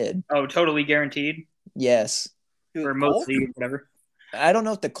what they did. Oh, totally guaranteed? Yes. Or mostly, whatever. I don't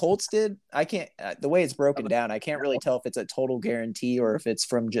know if the Colts did. I can't. The way it's broken down, I can't really tell if it's a total guarantee or if it's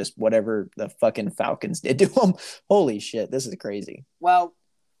from just whatever the fucking Falcons did to them. Holy shit, this is crazy. Well,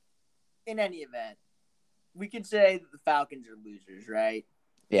 in any event, we can say that the Falcons are losers, right?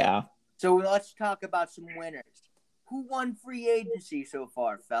 Yeah. So let's talk about some winners. Who won free agency so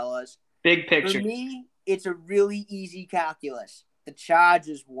far, fellas? Big picture. For me, it's a really easy calculus. The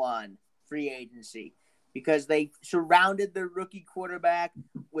Chargers won free agency because they surrounded their rookie quarterback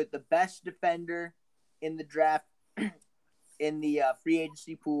with the best defender in the draft, in the free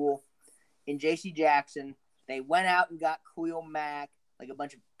agency pool, in J.C. Jackson. They went out and got Khalil Mack, like a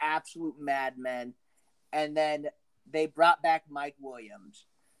bunch of absolute madmen, and then they brought back Mike Williams.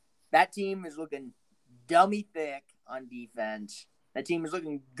 That team is looking dummy thick on defense. That team is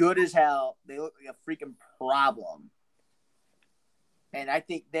looking good as hell. They look like a freaking problem. And I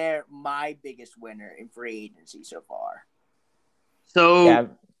think they're my biggest winner in free agency so far. So Yeah.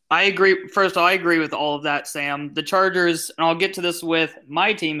 I agree. First of all, I agree with all of that, Sam. The Chargers, and I'll get to this with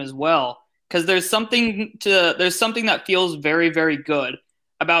my team as well, because there's something that feels very, very good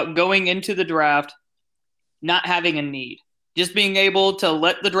about going into the draft, not having a need, just being able to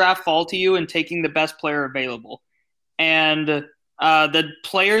let the draft fall to you and taking the best player available. And the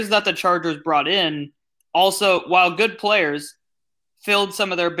players that the Chargers brought in also, while good players, filled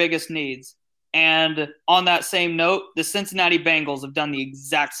some of their biggest needs. And on that same note, the Cincinnati Bengals have done the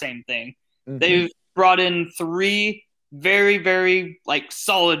exact same thing. Mm-hmm. They've brought in 3 very, very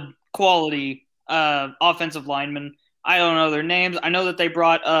solid quality offensive linemen. I don't know their names. I know that they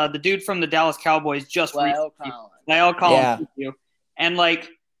brought the dude from the Dallas Cowboys just La'el Collins. Yeah. And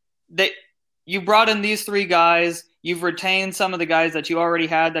you brought in these 3 guys. You've retained some of the guys that you already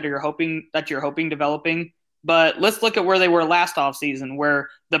had that you're hoping developing. But let's look at where they were last offseason, where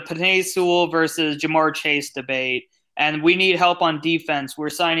the Penei Sewell versus Jamar Chase debate, and we need help on defense.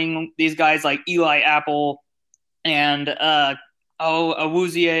 We're signing these guys like Eli Apple and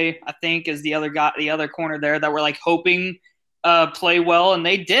Awuzie, I think, is the other corner there that were hoping play well, and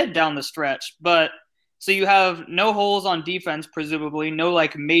they did down the stretch. But so you have no holes on defense, presumably, no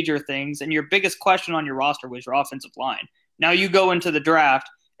major things, and your biggest question on your roster was your offensive line. Now you go into the draft,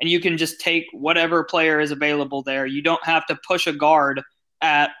 and you can just take whatever player is available there. You don't have to push a guard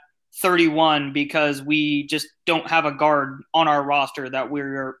at 31 because we just don't have a guard on our roster that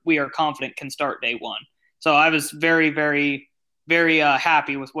we are confident can start day one. So I was very, very, very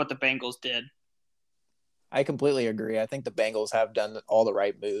happy with what the Bengals did. I completely agree. I think the Bengals have done all the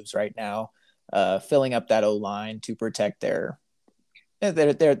right moves right now, filling up that O-line to protect their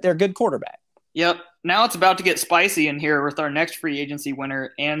good quarterback. Yep. Now it's about to get spicy in here with our next free agency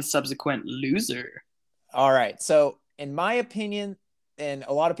winner and subsequent loser. All right. So, in my opinion, and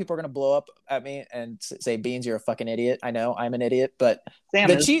a lot of people are going to blow up at me and say, Beans, you're a fucking idiot. I know I'm an idiot, but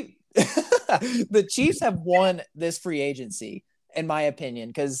the Chiefs have won this free agency, in my opinion,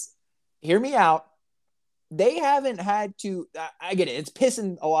 because hear me out. They haven't had to – I get it. It's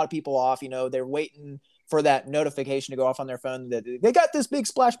pissing a lot of people off. They're waiting for that notification to go off on their phone that they got this big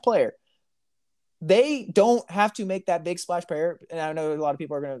splash player. They don't have to make that big splash player. And I know a lot of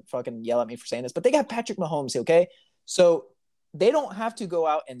people are going to fucking yell at me for saying this, but they got Patrick Mahomes, okay? So they don't have to go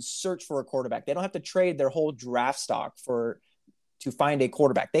out and search for a quarterback. They don't have to trade their whole draft stock to find a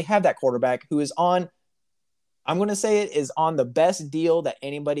quarterback. They have that quarterback who is on, I'm going to say it, is on the best deal that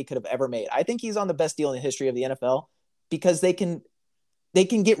anybody could have ever made. I think he's on the best deal in the history of the NFL because they can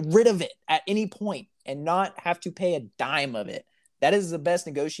get rid of it at any point and not have to pay a dime of it. That is the best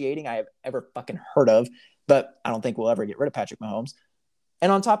negotiating I have ever fucking heard of, but I don't think we'll ever get rid of Patrick Mahomes.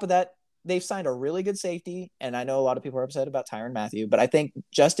 And on top of that, they've signed a really good safety, and I know a lot of people are upset about Tyrann Mathieu, but I think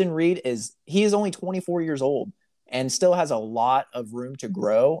Justin Reid is only 24 years old and still has a lot of room to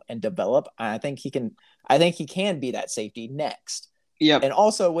grow and develop. I think he can be that safety next. Yep. And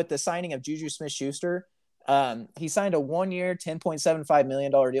also with the signing of Juju Smith-Schuster, he signed a 1-year, $10.75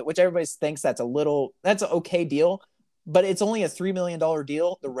 million deal, which everybody thinks that's an okay deal, but it's only a $3 million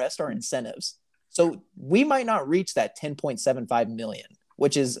deal. The rest are incentives. So we might not reach that $10.75 million,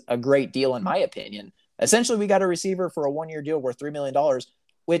 which is a great deal in my opinion. Essentially, we got a receiver for a 1-year deal worth $3 million,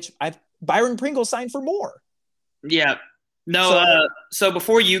 which Byron Pringle signed for more. Yeah. No, so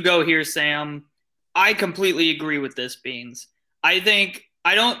before you go here, Sam, I completely agree with this, Beans. I think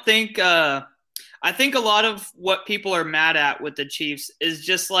a lot of what people are mad at with the Chiefs is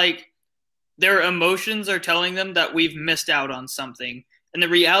just like their emotions are telling them that we've missed out on something. And the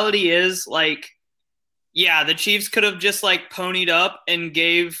reality is, like, yeah, the Chiefs could have just like ponied up and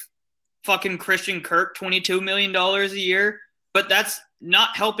gave fucking Christian Kirk $22 million a year, but that's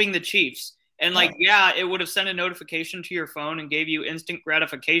not helping the Chiefs. And like, yeah, it would have sent a notification to your phone and gave you instant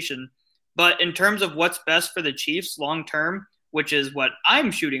gratification. But in terms of what's best for the Chiefs long term, which is what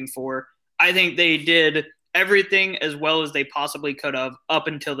I'm shooting for, I think they did everything as well as they possibly could have up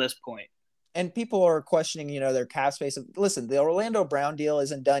until this point. And people are questioning, their cap space. Listen, the Orlando Brown deal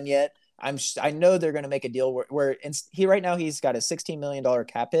isn't done yet. I know they're going to make a deal where right now he's got a $16 million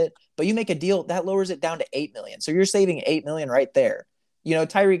cap hit, but you make a deal that lowers it down to $8 million. So you're saving $8 million right there.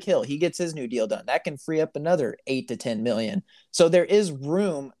 Tyreek Hill, he gets his new deal done. That can free up another $8 to $10 million. So there is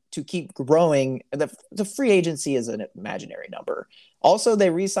room to keep growing. The free agency is an imaginary number. Also,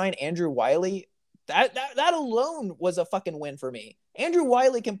 they re-signed Andrew Wiley. That alone was a fucking win for me. Andrew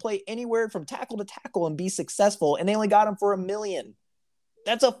Wiley can play anywhere from tackle to tackle and be successful, and they only got him for $1 million.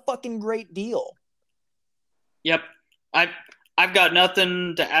 That's a fucking great deal. Yep. I've got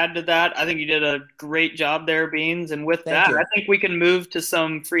nothing to add to that. I think you did a great job there, Beans. And with that, I think we can move to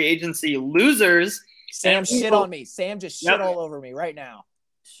some free agency losers. Sam shit on me. Sam just shit all over me right now.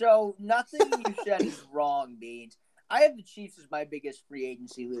 So nothing you said is wrong, Beans. I have the Chiefs as my biggest free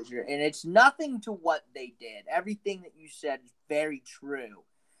agency loser, and it's nothing to what they did. Everything that you said is very true.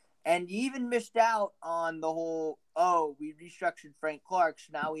 And you even missed out on the whole, we restructured Frank Clark, so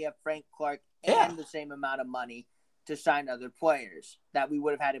now we have Frank Clark and the same amount of money to sign other players that we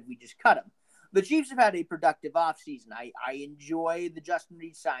would have had if we just cut them. The Chiefs have had a productive offseason. I enjoy the Justin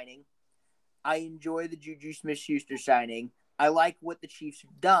Reid signing. I enjoy the Juju Smith-Schuster signing. I like what the Chiefs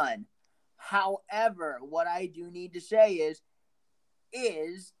have done. However, what I do need to say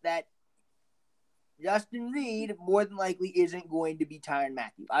is that Justin Reid more than likely isn't going to be Tyrann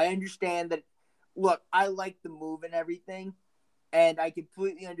Mathieu. I understand that. Look, I like the move and everything, and I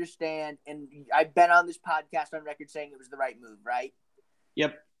completely understand. And I've been on this podcast on record saying it was the right move, right?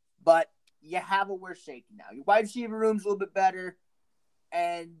 Yep. But you have a worse safety now. Your wide receiver room's a little bit better,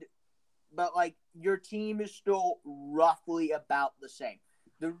 but like your team is still roughly about the same.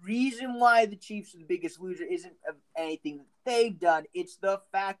 The reason why the Chiefs are the biggest loser isn't of anything that they've done. It's the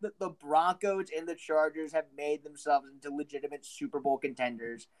fact that the Broncos and the Chargers have made themselves into legitimate Super Bowl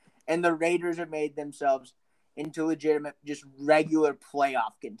contenders, and the Raiders have made themselves into legitimate, just regular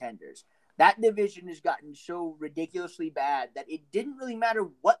playoff contenders. That division has gotten so ridiculously bad that it didn't really matter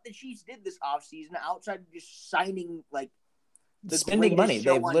what the Chiefs did this offseason outside of just signing, like, spending money.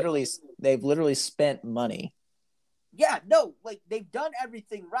 They've literally spent money. Yeah, no, like, they've done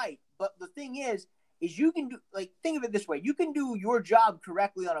everything right. But the thing is you can do, like, think of it this way. You can do your job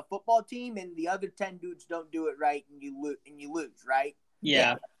correctly on a football team, and the other 10 dudes don't do it right, and you lose, right?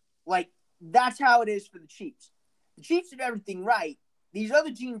 Yeah. Like, that's how it is for the Chiefs. The Chiefs did everything right. These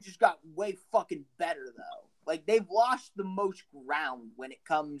other teams just got way fucking better, though. Like, they've lost the most ground when it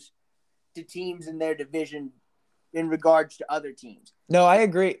comes to teams in their division in regards to other teams. No, I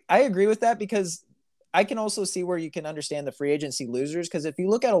agree. I agree with that because I can also see where you can understand the free agency losers, because if you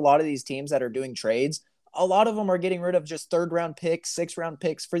look at a lot of these teams that are doing trades, a lot of them are getting rid of just 3rd-round picks, 6th-round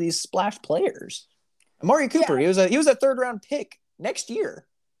picks for these splash players. Amari Cooper, he was a 3rd-round pick next year.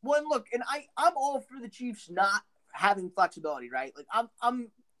 Well, look, and I'm all for the Chiefs not having flexibility, right? Like I'm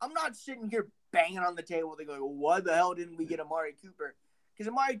not sitting here banging on the table thinking, well, why the hell didn't we get Amari Cooper? Because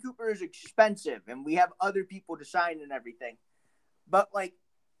Amari Cooper is expensive, and we have other people to sign and everything. But like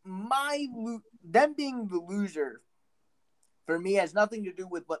them being the loser for me has nothing to do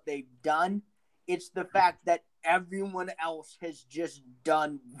with what they've done. It's the fact that everyone else has just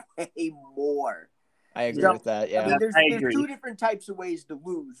done way more. I agree with that. Yeah. I mean, there's agree. two different types of ways to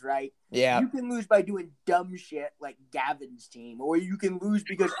lose, right? Yeah. You can lose by doing dumb shit like Gavin's team, or you can lose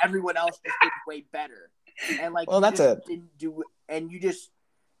because everyone else just did way better. And like, Well, didn't do, and you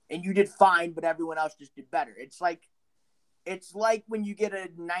did fine, but everyone else just did better. It's like when you get a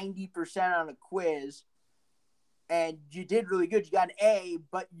 90% on a quiz, and you did really good. You got an A,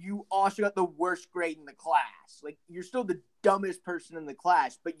 but you also got the worst grade in the class. Like, you're still the dumbest person in the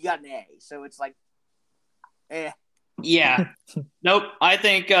class, but you got an A. So it's like, Yeah. Nope. I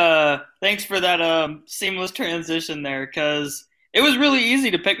think thanks for that seamless transition there, because it was really easy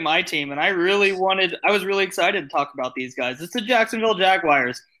to pick my team, and I was really excited to talk about these guys. It's the Jacksonville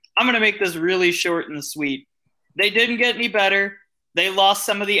Jaguars. I'm going to make this really short and sweet. They didn't get any better. They lost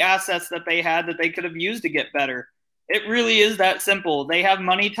some of the assets that they had that they could have used to get better. It really is that simple. They have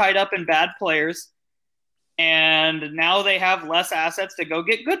money tied up in bad players, and now they have less assets to go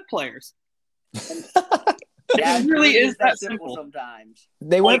get good players. It really is that simple sometimes.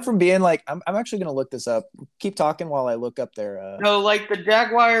 They went from being like, I'm actually going to look this up. Keep talking while I look up their. No, like the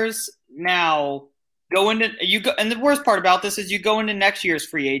Jaguars now go into and the worst part about this is you go into next year's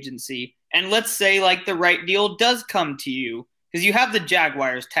free agency, and let's say like the right deal does come to you, because you have the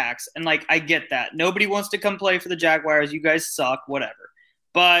Jaguars tax, and like I get that nobody wants to come play for the Jaguars. You guys suck, whatever.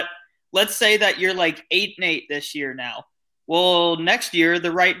 But let's say that you're like 8-8 this year now. Well, next year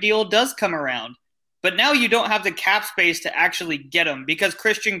the right deal does come around. But now you don't have the cap space to actually get him, because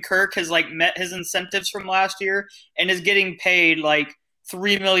Christian Kirk has like met his incentives from last year and is getting paid like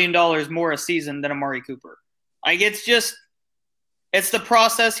 $3 million more a season than Amari Cooper. Like, it's the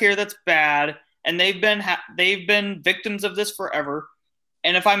process here that's bad, and they've been victims of this forever.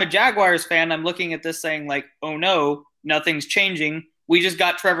 And if I'm a Jaguars fan, I'm looking at this saying like, oh no, nothing's changing. We just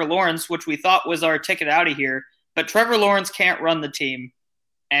got Trevor Lawrence, which we thought was our ticket out of here, but Trevor Lawrence can't run the team.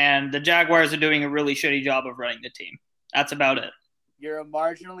 And the Jaguars are doing a really shitty job of running the team. That's about it. You're a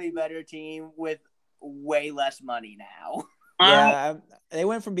marginally better team with way less money now. Yeah, they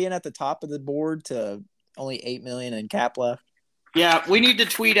went from being at the top of the board to only $8 million in cap left. Yeah, we need to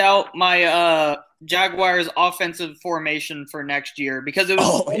tweet out my Jaguars offensive formation for next year, because it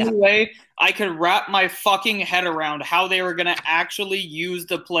was the only way I could wrap my fucking head around how they were going to actually use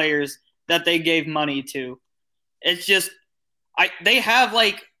the players that they gave money to. It's just they have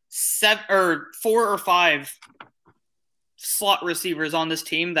like 4 or 5 slot receivers on this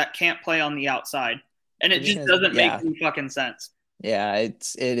team that can't play on the outside, and it just doesn't make any fucking sense. Yeah,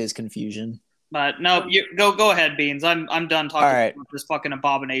 it is confusion. But no, you go ahead, Beans. I'm done talking about this fucking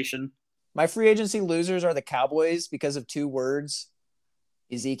abomination. My free agency losers are the Cowboys because of 2 words: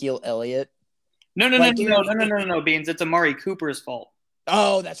 Ezekiel Elliott. No, Beans. It's Amari Cooper's fault.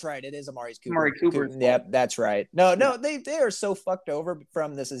 Oh, that's right. It is Amari Cooper. Yep, that's right. No, they are so fucked over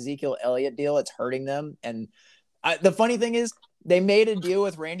from this Ezekiel Elliott deal. It's hurting them. And the funny thing is, they made a deal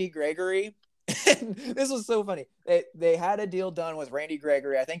with Randy Gregory. And this was so funny. They had a deal done with Randy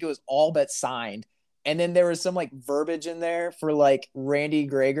Gregory. I think it was all but signed. And then there was some like verbiage in there for like Randy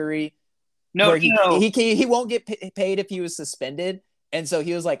Gregory. He won't get paid if he was suspended. And so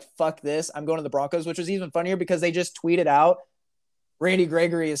he was like, fuck this, I'm going to the Broncos, which was even funnier because they just tweeted out Randy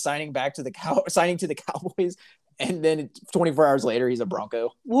Gregory is signing to the Cowboys, and then 24 hours later he's a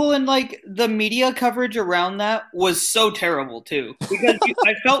Bronco. Well, and like the media coverage around that was so terrible too, because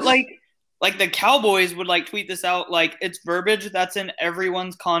I felt like the Cowboys would like tweet this out like it's verbiage that's in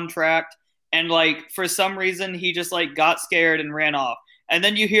everyone's contract, and like for some reason he just like got scared and ran off. And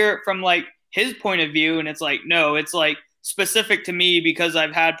then you hear it from like his point of view, and it's like, no, it's like specific to me because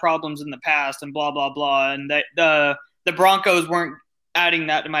I've had problems in the past and blah blah blah, and that the Broncos weren't adding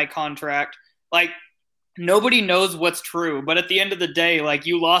that to my contract. Like, nobody knows what's true, but at the end of the day, like,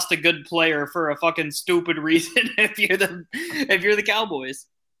 you lost a good player for a fucking stupid reason if you're the Cowboys.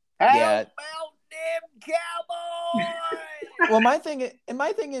 Yeah. Help them Cowboys! Well, my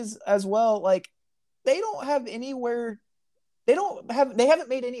thing is as well, like, they haven't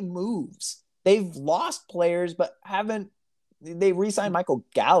made any moves. They've lost players, but they re-signed Michael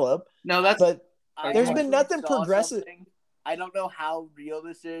Gallup. No, there's been nothing progressive. I don't know how real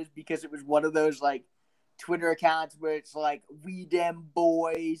this is, because it was one of those like Twitter accounts where it's like we dem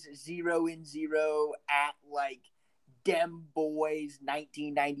boys 0 and 0 at like dem boys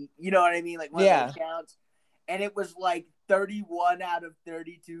 1990. You know what I mean? Like one of those accounts, and it was like 31 out of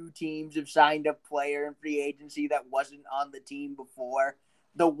 32 teams have signed a player in free agency that wasn't on the team before.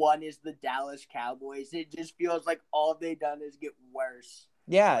 the one is the Dallas Cowboys. It just feels like all they've done is get worse.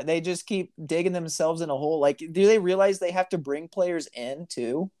 Yeah, they just keep digging themselves in a hole. Like, do they realize they have to bring players in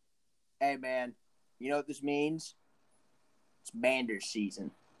too? Hey, man, you know what this means? It's Manders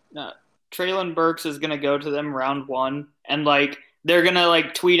season. No, Traylon Burks is gonna go to them round 1, and like they're gonna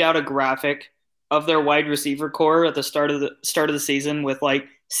like tweet out a graphic of their wide receiver core at the start of the season with like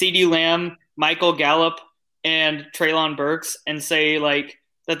CeeDee Lamb, Michael Gallup, and Traylon Burks, and say like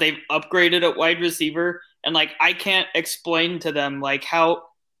that they've upgraded at wide receiver. And like I can't explain to them like how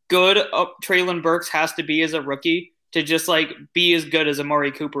good Traylon Burks has to be as a rookie to just like be as good as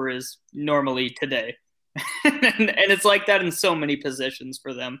Amari Cooper is normally today. and it's like that in so many positions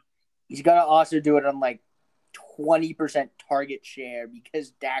for them. He's gonna also do it on like 20% target share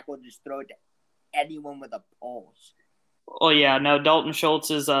because Dak will just throw it to anyone with a pulse. Oh yeah, no, Dalton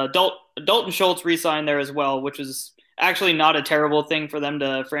Schultz is Dalton Schultz re-signed there as well, which is actually not a terrible thing for them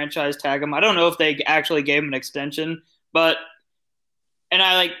to franchise tag him. I don't know if they actually gave him an extension, but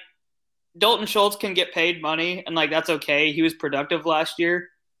Dalton Schultz can get paid money, and like that's okay. He was productive last year,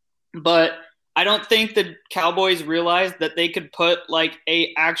 but I don't think the Cowboys realized that they could put like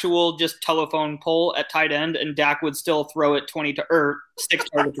a actual just telephone pole at tight end, and Dak would still throw it 6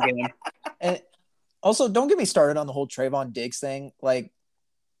 targets a game. And also, don't get me started on the whole Trayvon Diggs thing. Like,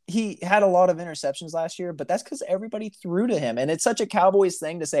 he had a lot of interceptions last year, but that's because everybody threw to him, and it's such a Cowboys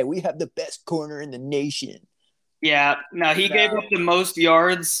thing to say we have the best corner in the nation. Yeah, no, he gave up the most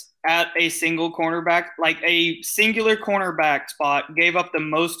yards at a single cornerback, like a singular cornerback spot, gave up the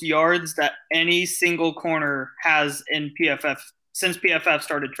most yards that any single corner has in PFF since PFF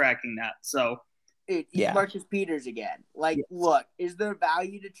started tracking that. So, dude, he's Marcus Peters again. Like, yes. Look, is there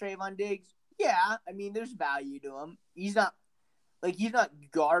value to Trayvon Diggs? Yeah, I mean, there's value to him. He's not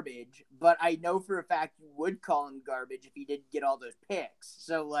garbage, but I know for a fact you would call him garbage if he didn't get all those picks.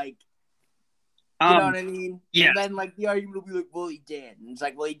 So, like, you know what I mean? Yeah. And then, like, the argument will be like, well, he did. And it's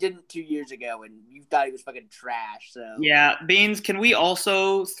like, well, he didn't 2 years ago, and you thought he was fucking trash. So yeah, Beans, can we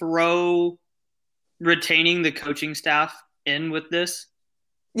also throw retaining the coaching staff in with this?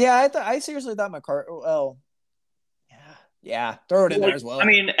 Yeah, I seriously thought McCarthy. Well, yeah, throw it in there as well. I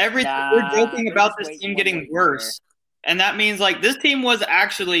mean, we're joking about this team getting worse. And that means, like, this team was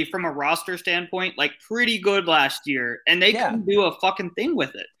actually, from a roster standpoint, like, pretty good last year. And they couldn't do a fucking thing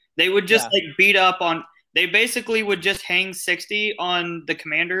with it. They would just, like, beat up on – they basically would just hang 60 on the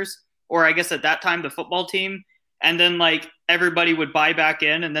Commanders, or I guess at that time the football team. And then, like, everybody would buy back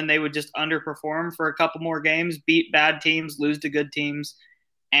in, and then they would just underperform for a couple more games, beat bad teams, lose to good teams,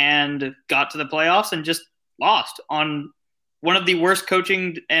 and got to the playoffs and just lost on one of the worst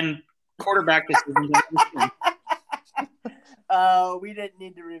coaching and quarterback decisions I've seen. Oh, we didn't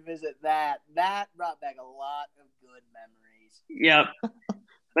need to revisit that. That brought back a lot of good memories. Yep.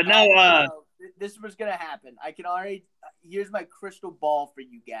 But no, this was going to happen. I can already – here's my crystal ball for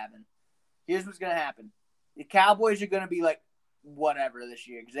you, Gavin. Here's what's going to happen. The Cowboys are going to be like whatever this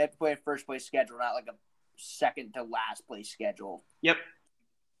year because they have to play a first-place schedule, not like a second-to-last-place schedule. Yep.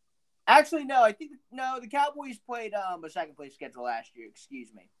 Actually, no. The Cowboys played a second-place schedule last year.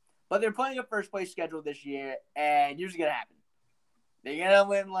 Excuse me. But they're playing a first-place schedule this year, and here's what's going to happen. They're going to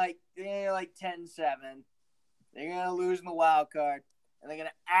win like 10-7. They're going to lose in the wild card. And they're going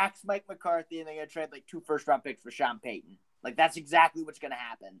to axe Mike McCarthy, and they're going to trade like 2 first-round picks for Sean Payton. Like, that's exactly what's going to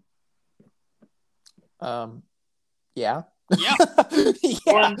happen. Yeah. Yeah.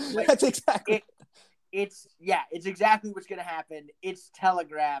 Yeah, that's exactly It's exactly what's going to happen. It's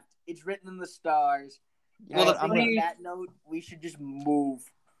telegraphed. It's written in the stars. Well, on that note, we should just move.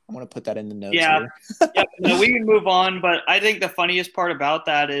 I'm going to put that in the notes. Yeah. Yep. No, we can move on, but I think the funniest part about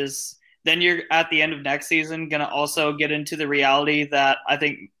that is then you're at the end of next season going to also get into the reality that I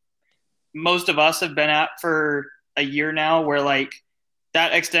think most of us have been at for a year now, where like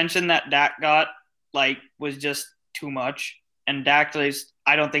that extension that Dak got like was just too much. And Dak,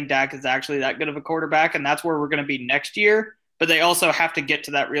 I don't think Dak is actually that good of a quarterback, and that's where we're going to be next year. But they also have to get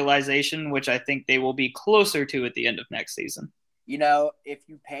to that realization, which I think they will be closer to at the end of next season. You know, if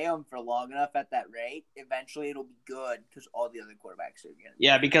you pay them for long enough at that rate, eventually it'll be good because all the other quarterbacks are going to.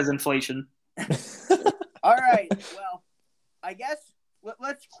 Yeah, because inflation. All right. Well, I guess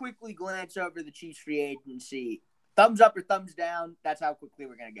let's quickly glance over the Chiefs free agency. Thumbs up or thumbs down? That's how quickly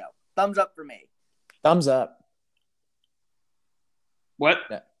we're going to go. Thumbs up for me. Thumbs up. What?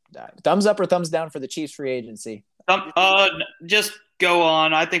 Thumbs up or thumbs down for the Chiefs free agency? Just go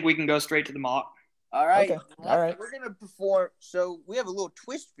on. I think we can go straight to the mock. All right. Okay. All right. We're going to perform. So we have a little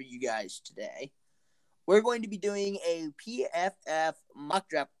twist for you guys today. We're going to be doing a PFF mock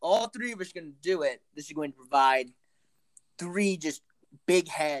draft. All 3 of us are going to do it. This is going to provide 3 just big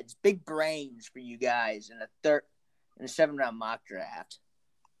heads, big brains for you guys in a 7-round mock draft.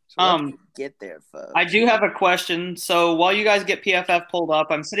 So let's get there, folks. I do have a question. So while you guys get PFF pulled up,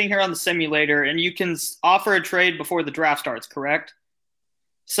 I'm sitting here on the simulator, and you can offer a trade before the draft starts, correct?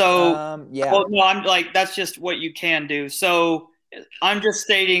 So yeah. Well, no, I'm like that's just what you can do. So I'm just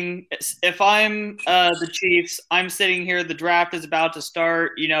stating, if I'm the Chiefs, I'm sitting here. The draft is about to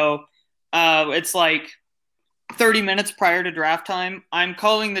start. It's like 30 minutes prior to draft time. I'm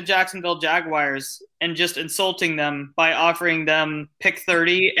calling the Jacksonville Jaguars and just insulting them by offering them pick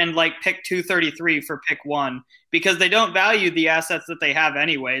 30 and like pick 233 for pick 1 because they don't value the assets that they have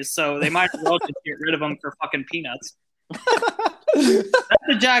anyways. So they might as well just get rid of them for fucking peanuts. That's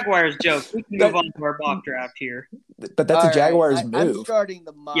a Jaguars joke. We can move on to our mock draft here. But that's a Jaguars move. I'm starting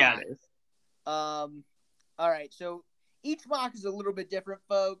the mock. Yeah, it is. All right. So each mock is a little bit different,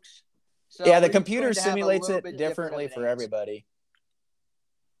 folks. So yeah, the computer simulates it differently for everybody.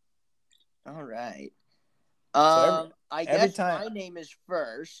 All right. I guess my name is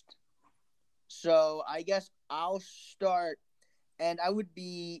first. So I guess I'll start. And I would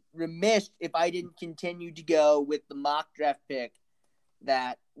be remiss if I didn't continue to go with the mock draft pick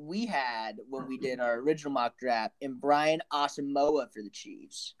that we had when we did our original mock draft in Brian Asamoah for the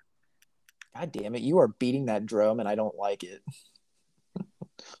Chiefs. God damn it. You are beating that drum, and I don't like it.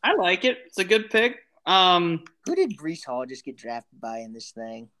 I like it. It's a good pick. Who did Breece Hall just get drafted by in this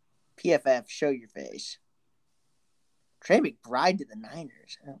thing? PFF, show your face. Trey McBride to the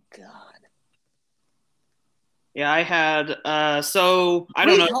Niners. Oh, God. Yeah, I had so I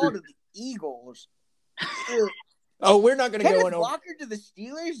don't know. Breece Hall to the Eagles. Oh, we're not going to go Kenneth over. Walker to the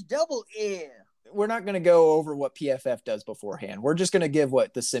Steelers. Double ew. We're not going to go over what PFF does beforehand. We're just going to give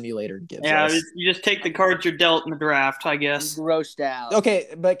what the simulator gives us. You just take the cards you're dealt in the draft, I guess. I'm grossed out.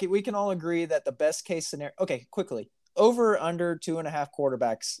 Okay, but we can all agree that the best case scenario. Okay, quickly. Over under 2.5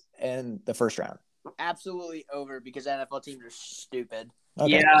 quarterbacks in the first round. Absolutely over because NFL teams are stupid.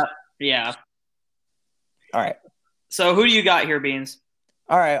 Okay. Yeah. All right. So who do you got here, Beans?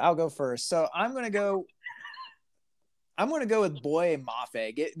 All right, I'll go first. So I'm going to go with Boye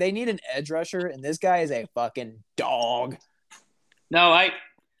Mafe. They need an edge rusher, and this guy is a fucking dog. No, I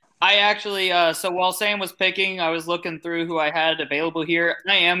actually so while Sam was picking, I was looking through who I had available here.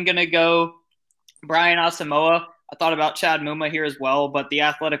 I am going to go Brian Asamoah. I thought about Chad Muma here as well, but the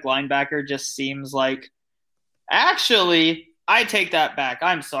athletic linebacker just seems like – actually, I take that back.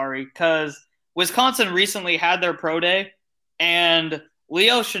 I'm sorry, because – Wisconsin recently had their pro day, and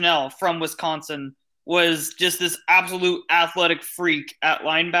Leo Chanel from Wisconsin was just this absolute athletic freak at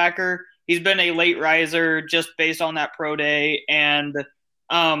linebacker. He's been a late riser just based on that pro day, and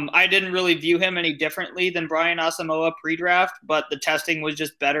I didn't really view him any differently than Brian Asamoah pre-draft, but the testing was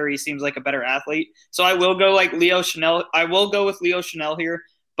just better. He seems like a better athlete. So I will go like Leo Chanel. I will go with Leo Chanel here,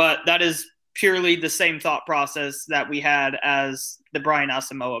 but that is purely the same thought process that we had as the Brian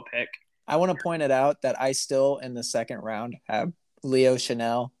Asamoah pick. I want to point it out that I still, in the second round, have Leo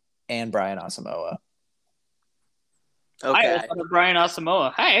Chanel and Brian Asamoah. Okay. I also have Brian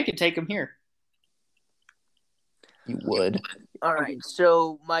Asamoah. Hi, I could take him here. You would. All right.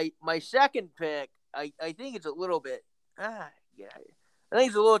 So my second pick, I think it's a little bit I think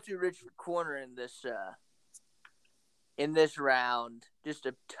it's a little too rich for corner in this round, just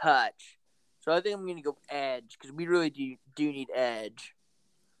a touch. So I think I'm going to go edge because we really do need edge.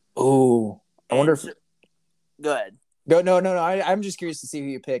 Oh, I wonder if. Good. No. I'm just curious to see who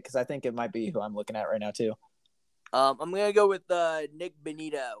you pick because I think it might be who I'm looking at right now too. I'm gonna go with Nick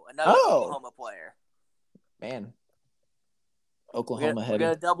Benito, another Oklahoma player. Man, Oklahoma headed. We're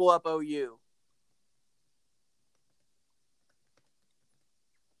gonna double up OU.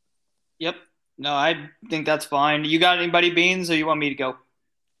 Yep. No, I think that's fine. You got anybody, Beans, or you want me to go?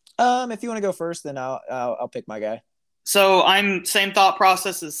 If you want to go first, then I'll pick my guy. So I'm same thought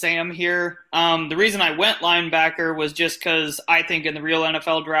process as Sam here. The reason I went linebacker was just because I think in the real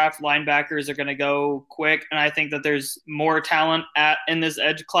NFL draft, linebackers are going to go quick, and I think that there's more talent in this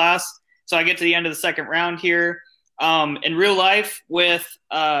edge class. So I get to the end of the second round here. In real life, with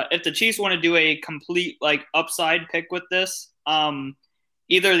if the Chiefs want to do a complete like upside pick with this,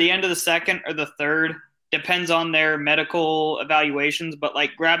 either the end of the second or the third depends on their medical evaluations. But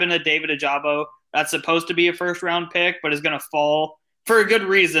like grabbing a David Ojabo. That's supposed to be a first-round pick, but is going to fall for a good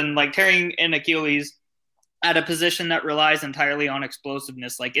reason, like tearing an Achilles at a position that relies entirely on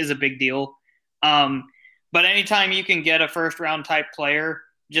explosiveness, like is a big deal. But anytime you can get a first-round type player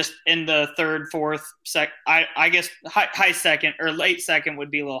just in the third, fourth, I guess high second or late second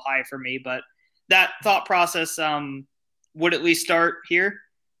would be a little high for me, but that thought process would at least start here.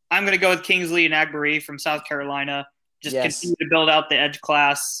 I'm going to go with Kingsley Enagbare from South Carolina. Just Yes. continue to build out the edge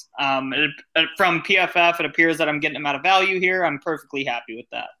class. From PFF, it appears that I'm getting him out of value here. I'm perfectly happy with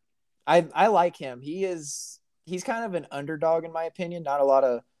that. I like him. He's kind of an underdog in my opinion. Not a lot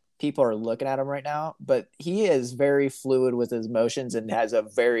of people are looking at him right now, but he is very fluid with his motions and has a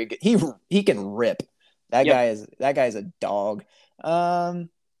very good he can rip. That guy is a dog. I'm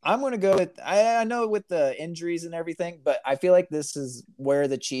gonna go with I know with the injuries and everything, but I feel like this is where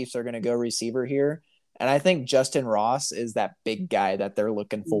the Chiefs are gonna go receiver here. And I think Justin Ross is that big guy that they're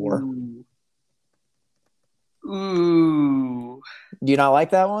looking for. Ooh. Do you not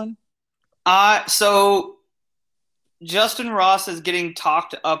like that one? So Justin Ross is getting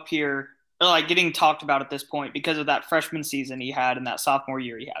talked up here, or like getting talked about at this point because of that freshman season he had and that sophomore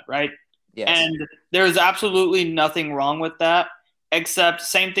year he had, right? Yes. And there's absolutely nothing wrong with that, except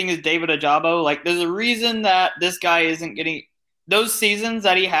same thing as David Ajabo. Like, there's a reason that this guy isn't getting those seasons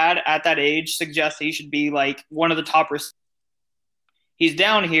that he had at that age suggest he should be like one of the top receivers. He's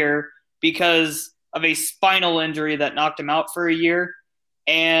down here because of a spinal injury that knocked him out for a year.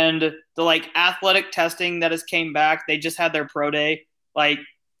 And the like athletic testing that has came back, they just had their pro day. Like,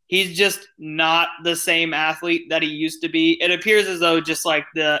 he's just not the same athlete that he used to be. It appears as though just like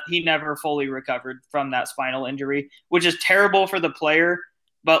he never fully recovered from that spinal injury, which is terrible for the player.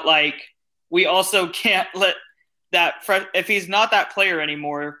 But like, we also can't let that if he's not that player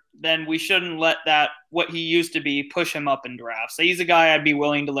anymore, then we shouldn't let that what he used to be push him up in drafts. So he's a guy I'd be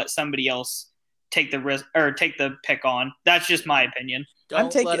willing to let somebody else take the risk or take the pick on. That's just my opinion.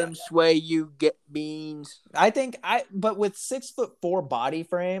 Don't let him sway you, get beans. But with 6'4" body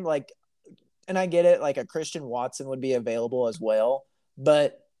frame, like, and I get it, like a Christian Watson would be available as well.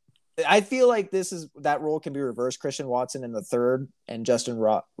 But I feel like that role can be reversed. Christian Watson in the third and Justin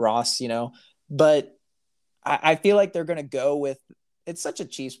Ross, but I feel like they're going to go with, it's such a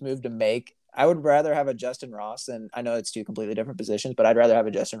Chiefs move to make. I would rather have a Justin Ross, and I know it's two completely different positions, but I'd rather have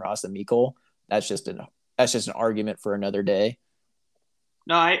a Justin Ross than Mecole. That's just an argument for another day.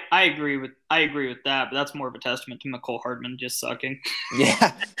 No, I agree with that, but that's more of a testament to Mecole Hardman just sucking.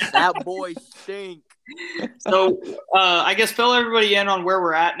 Yeah, that boy stink. So I guess fill everybody in on where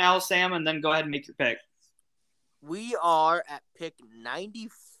we're at now, Sam, and then go ahead and make your pick. We are at pick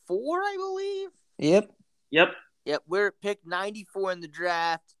 94, I believe. Yep. We're at pick 94 in the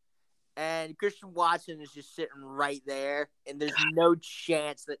draft, and Christian Watson is just sitting right there, and there's no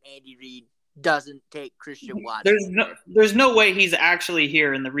chance that Andy Reid doesn't take Christian Watson. There's no way he's actually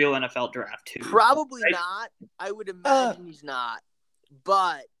here in the real NFL draft, too. Probably not. I would imagine he's not.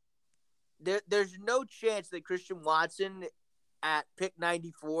 But there's no chance that Christian Watson at pick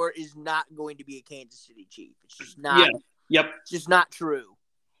 94 is not going to be a Kansas City Chief. It's just not. Yeah. Yep. It's just not true.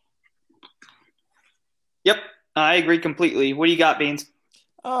 Yep. I agree completely. What do you got, Beans?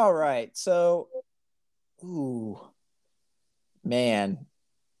 All right. So, man,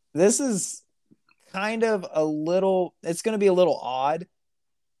 this is kind of it's going to be a little odd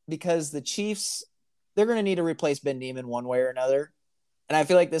because the Chiefs, they're going to need to replace Ben Niemann one way or another. And I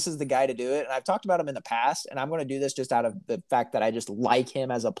feel like this is the guy to do it. And I've talked about him in the past, and I'm going to do this just out of the fact that I just like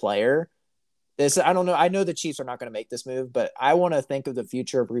him as a player. I don't know. I know the Chiefs are not going to make this move, but I want to think of the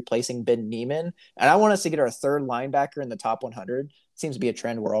future of replacing Ben Niemann. And I want us to get our third linebacker in the top 100. It seems to be a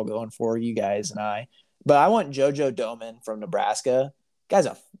trend we're all going for, you guys and I. But I want JoJo Domann from Nebraska. He's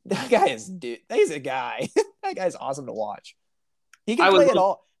a guy. That guy's awesome to watch. He can play it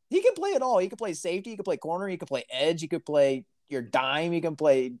all. He can play it all. He can play safety. He can play corner. He can play edge. He could play your dime. He can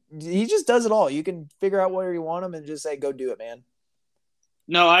play. He just does it all. You can figure out where you want him and just say, go do it, man.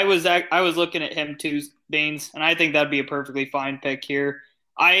 No, I was looking at him too, Baines, and I think that'd be a perfectly fine pick here.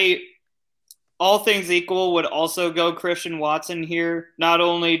 All things equal, would also go Christian Watson here. Not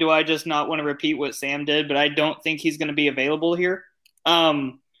only do I just not want to repeat what Sam did, but I don't think he's going to be available here.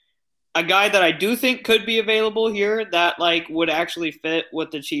 A guy that I do think could be available here that like would actually fit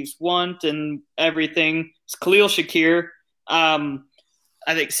what the Chiefs want and everything is Khalil Shakir. I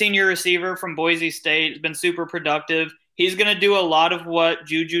think senior receiver from Boise State has been super productive. He's going to do a lot of what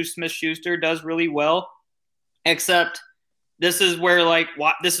Juju Smith-Schuster does really well, except this is where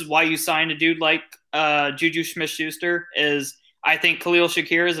this is why you sign a dude like Juju Smith-Schuster is I think Khalil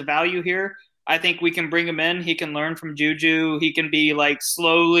Shakir is a value here. I think we can bring him in. He can learn from Juju. He can be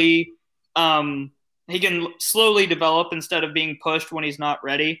slowly develop instead of being pushed when he's not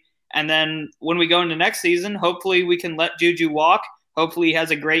ready. And then when we go into next season, hopefully we can let Juju walk. Hopefully he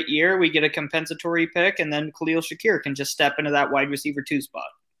has a great year. We get a compensatory pick, and then Khalil Shakir can just step into that wide receiver 2 spot.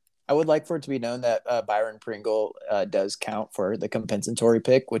 I would like for it to be known that Byron Pringle does count for the compensatory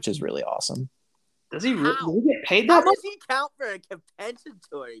pick, which is really awesome. Does he get paid that much? How does he count for a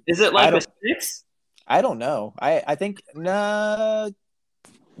compensatory pick? Is it like a 6? I don't know. I think no.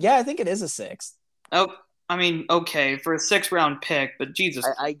 Yeah, I think it is a sixth. Oh, I mean, okay, for a 6th round pick, but Jesus.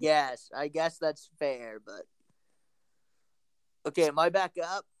 I guess that's fair, but okay, am I back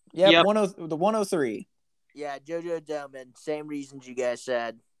up? Yep, Yep. the 103. Yeah, JoJo Doman, same reasons you guys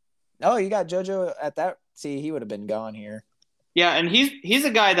said. Oh, you got JoJo at that. See, he would have been gone here. Yeah, and he's a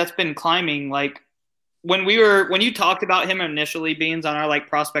guy that's been climbing. Like when you talked about him initially, Beans, on our like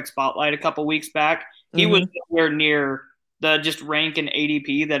prospect spotlight a couple weeks back, he was nowhere near the just rank and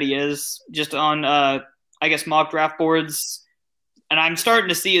ADP that he is just on I guess mock draft boards. And I'm starting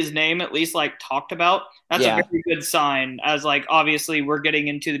to see his name at least like talked about. That's Yeah. a very good sign, as like obviously we're getting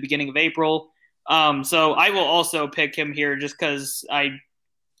into the beginning of April. So I will also pick him here just because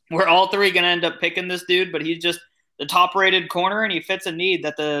we're all three gonna end up picking this dude, but he's just the top rated corner and he fits a need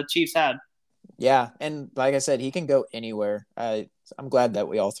that the Chiefs had. Yeah, and like I said, he can go anywhere. I'm glad that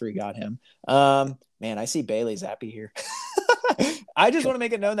we all three got him. Man, I see Bailey Zappi here. I just want to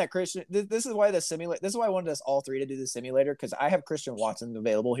make it known that Christian. This is why the simulator. This is why I wanted us all three to do the simulator, because I have Christian Watson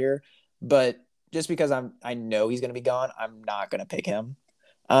available here, but just because I know he's going to be gone, I'm not going to pick him.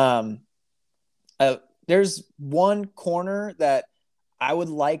 There's one corner that I would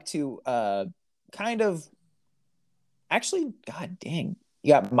like to kind of. Actually, god dang,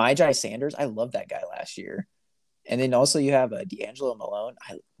 you got Myjai Sanders. I love that guy last year, and then also you have D'Angelo Malone.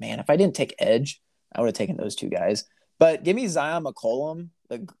 Man, if I didn't take edge, I would have taken those two guys. But give me Zion McCollum,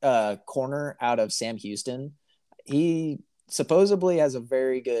 the corner out of Sam Houston. He supposedly has a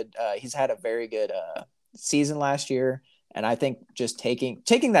very good. He's had a very good season last year, and I think just taking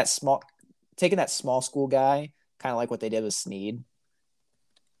that small school guy, kind of like what they did with Snead.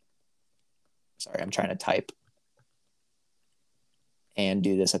 Sorry, I'm trying to type and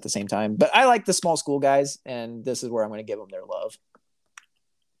do this at the same time. But I like the small school guys, and this is where I'm going to give them their love.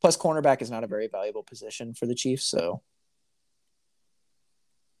 Plus, cornerback is not a very valuable position for the Chiefs, so.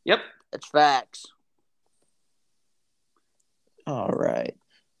 Yep. That's facts. All right,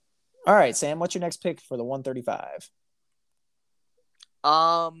 Sam, what's your next pick for the 135?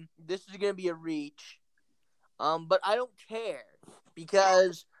 This is gonna be a reach. But I don't care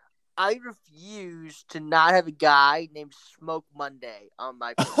because I refuse to not have a guy named Smoke Monday on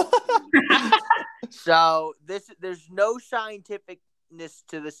my team. So there's no scientificness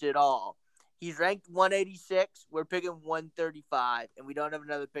to this at all. He's ranked 186. We're picking 135, and we don't have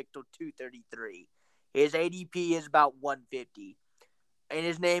another pick till 233. His ADP is about 150, and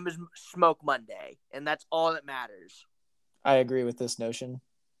his name is Smoke Monday, and that's all that matters. I agree with this notion.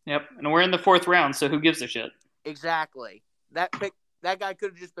 Yep, and we're in the 4th round, so who gives a shit? Exactly. That guy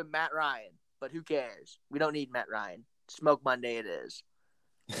could have just been Matt Ryan, but who cares? We don't need Matt Ryan. Smoke Monday it is.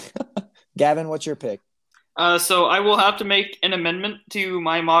 Gavin, what's your pick? So I will have to make an amendment to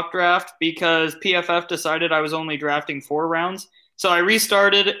my mock draft because PFF decided I was only drafting 4 rounds. So I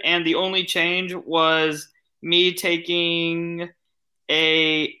restarted, and the only change was me taking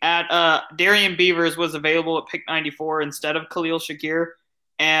Darian Beavers was available at pick 94 instead of Khalil Shakir.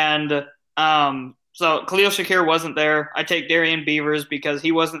 And so Khalil Shakir wasn't there. I take Darian Beavers because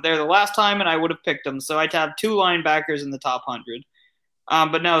he wasn't there the last time, and I would have picked him. So I'd have 2 linebackers in the top 100.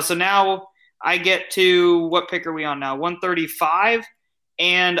 But no, so now I get to, what pick are we on now? 135.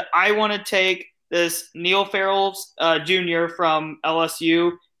 And I want to take this Neil Farrell Jr. from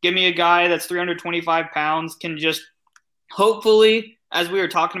LSU. Give me a guy that's 325 pounds, can just hopefully, as we were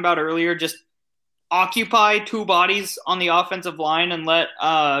talking about earlier, just occupy 2 bodies on the offensive line and let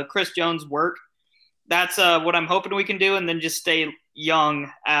Chris Jones work. That's what I'm hoping we can do, and then just stay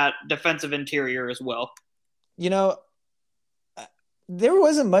young at defensive interior as well. You know, there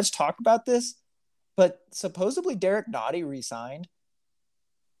wasn't much talk about this, but supposedly Derek Nottie re-signed.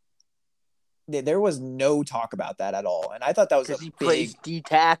 There was no talk about that at all, and I thought that was he plays D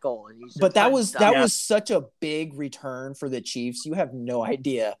tackle. But that was such a big return for the Chiefs. You have no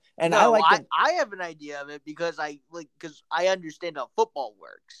idea, and I have an idea of it because I understand how football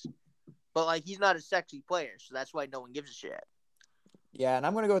works, but he's not a sexy player, so that's why no one gives a shit. Yeah, and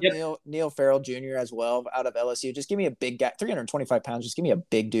I'm going to go with Neil Farrell Jr. as well out of LSU. Just give me a big guy, 325 pounds. Just give me a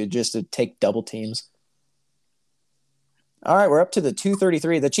big dude just to take double teams. All right, we're up to the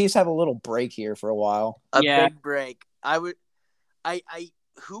 233. The Chiefs have a little break here for a while. Big break. Who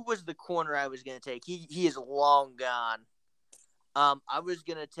was the corner I was going to take? He is long gone. I was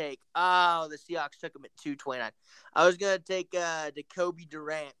going to take the Seahawks took him at 229. I was going to take Jacoby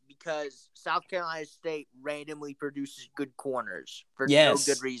Durant because South Carolina State randomly produces good corners for no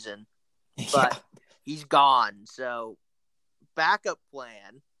good reason. But he's gone. So backup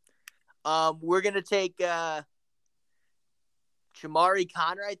plan. We're going to take Chamari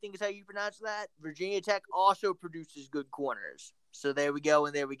Connor, I think is how you pronounce that. Virginia Tech also produces good corners. So there we go,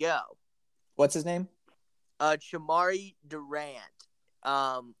 and there we go. What's his name? Chamari Durant.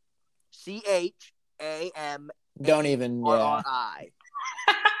 CHAM. Don't even, yeah. RRI.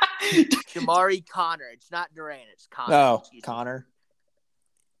 Chamari Connor. It's not Durant. It's Connor. Oh, Connor.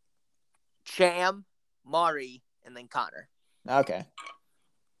 Cham, Mari, and then Connor. Okay.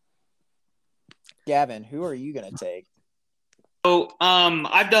 Gavin, who are you gonna take? So,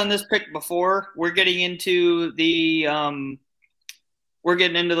 I've done this pick before. We're getting into the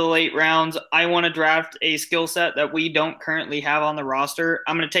late rounds. I want to draft a skill set that we don't currently have on the roster.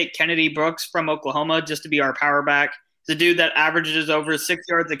 I'm going to take Kennedy Brooks from Oklahoma just to be our power back. He's a dude that averages over 6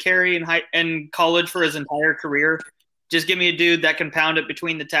 yards a carry in college for his entire career. Just give me a dude that can pound it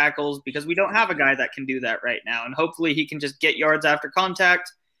between the tackles because we don't have a guy that can do that right now. And hopefully he can just get yards after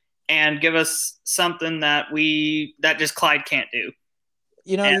contact and give us something that just Clyde can't do.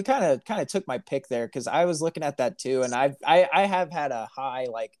 You know, you kind of took my pick there because I was looking at that too, and I have had a high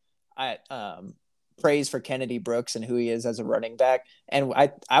praise for Kennedy Brooks and who he is as a running back, and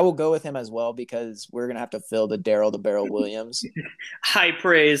I will go with him as well because we're gonna have to fill the Daryl the Barrel Williams. High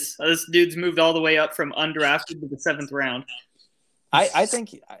praise. This dude's moved all the way up from undrafted to the 7th round. I think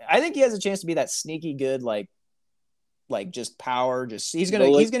he has a chance to be that sneaky good just power. He's gonna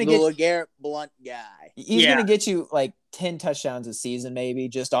get LeGarrette Blunt guy. He's gonna get you like 10 touchdowns a season, maybe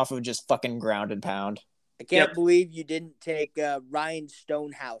just off of just fucking ground and pound. I can't believe you didn't take Ryan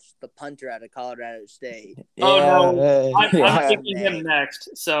Stonehouse, the punter out of Colorado State. Yeah, no, I'm picking him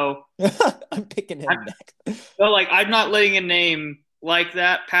next. So I'm picking him next. So I'm not letting a name like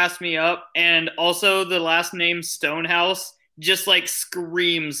that pass me up, and also the last name Stonehouse just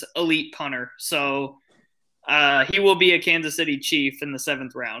screams elite punter. So. He will be a Kansas City Chief in the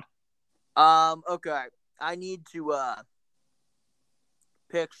 7th round. Okay. I need to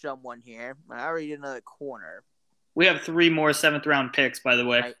pick someone here. I already did another corner. We have 3 more 7th round picks, by the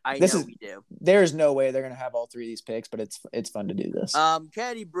way. I know we do. There's no way they're gonna have all 3 of these picks, but it's fun to do this.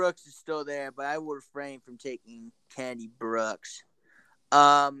 Kennedy Brooks is still there, but I will refrain from taking Kennedy Brooks.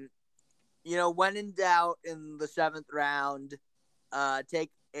 When in doubt in the 7th round,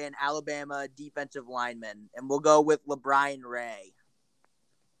 take an Alabama defensive lineman, and we'll go with LeBron Ray.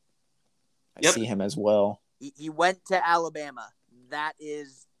 I see him as well. He went to Alabama. That's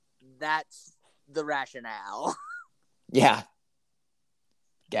the rationale. Yeah.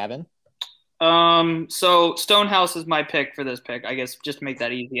 Gavin? So Stonehouse is my pick for this pick. I guess just to make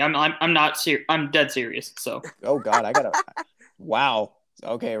that easy. I'm not serious. I'm dead serious. So. Oh God, I gotta. Wow.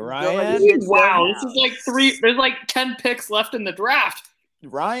 Okay, Ryan. Wow, this is 3. There's 10 picks left in the draft.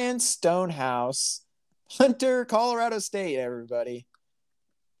 Ryan Stonehouse, Hunter, Colorado State, everybody.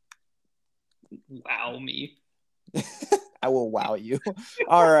 Wow me. I will wow you.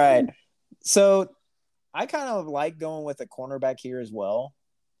 All right. So I kind of like going with a cornerback here as well.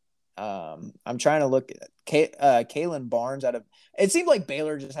 I'm trying to look at Kalen Barnes it seemed like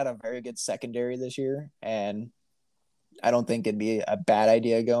Baylor just had a very good secondary this year, and I don't think it'd be a bad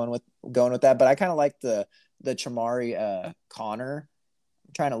idea going with that, but I kind of like the Chamari Connor.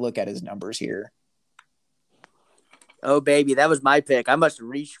 Trying to look at his numbers here. Oh baby, that was my pick. I must have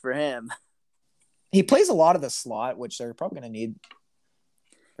reached for him. He plays a lot of the slot, which they're probably going to need.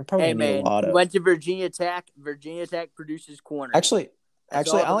 They're probably going to need a lot of. He went to Virginia Tech. Virginia Tech produces corners. Actually,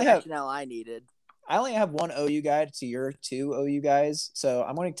 I only have one OU guy to your 2 OU guys, so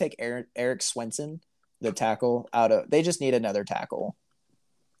I'm going to take Eric Swenson, the tackle They just need another tackle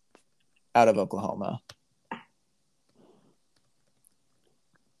out of Oklahoma.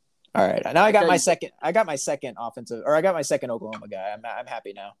 All right. Now I got my second offensive, or I got my second Oklahoma guy. I'm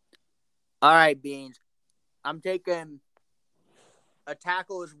happy now. All right, Beans. I'm taking a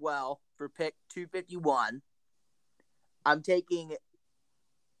tackle as well for pick 251. I'm taking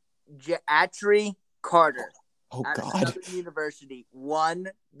Atri Carter. Oh out God. of Southern University. 1,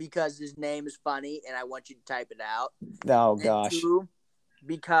 because his name is funny and I want you to type it out. Oh and gosh. 2,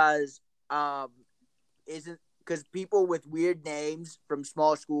 because because people with weird names from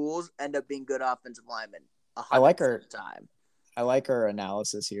small schools end up being good offensive linemen. I like her time. I like her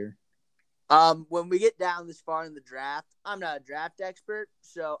analysis here. When we get down this far in the draft, I'm not a draft expert,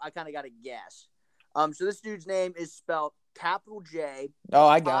 so I kind of got to guess. So this dude's name is spelled capital J. Oh,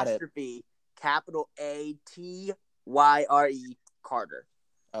 I got it. Capital Atyre Carter.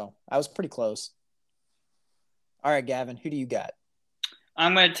 Oh, I was pretty close. All right, Gavin, who do you got?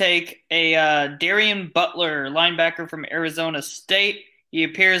 I'm going to take a Darian Butler, linebacker from Arizona State. He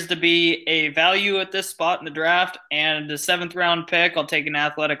appears to be a value at this spot in the draft, and the 7th round pick, I'll take an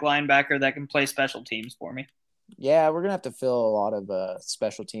athletic linebacker that can play special teams for me. Yeah, we're gonna have to fill a lot of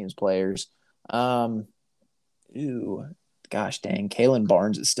special teams players. Gosh dang, Kalen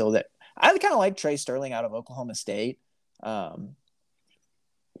Barnes is still there. I kind of like Trey Sterling out of Oklahoma State. I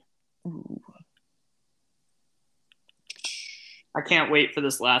can't wait for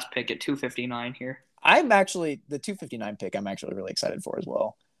this last pick at 259 here. I'm actually the 259 pick. I'm actually really excited for as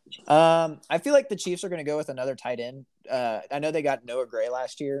well. I feel like the Chiefs are going to go with another tight end. I know they got Noah Gray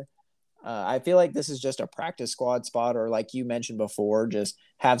last year. I feel like this is just a practice squad spot, or like you mentioned before, just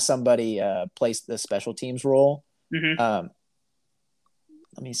have somebody place the special teams role. Mm-hmm.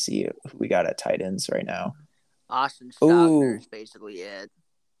 Let me see who we got at tight ends right now. Austin Stogner is basically it.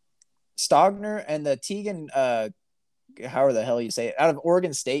 Stogner and the Tegan, however the hell you say it, out of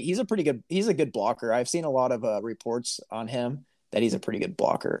Oregon State. He's a good blocker. I've seen a lot of reports on him that he's a pretty good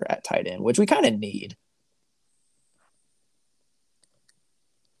blocker at tight end, which we kind of need.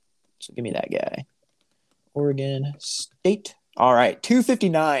 So give me that guy. Oregon State. All right,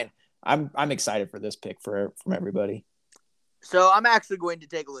 259. I'm excited for this pick from everybody. So I'm actually going to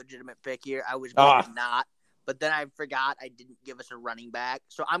take a legitimate pick here. I was going to not, but then I forgot I didn't give us a running back.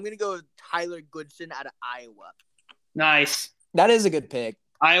 So I'm going to go with Tyler Goodson out of Iowa. Nice. That is a good pick.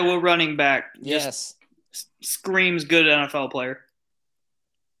 Iowa running back. Yes. Screams good NFL player.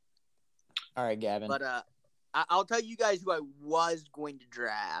 All right, Gavin. But I'll tell you guys who I was going to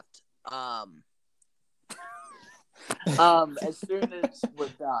draft. As soon as we're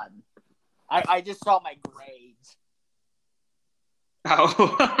done. I just saw my grades.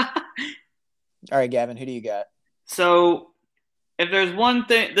 Oh. All right, Gavin, who do you got? So, if there's one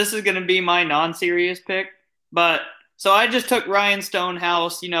thing, this is going to be my non-serious pick, but so I just took Ryan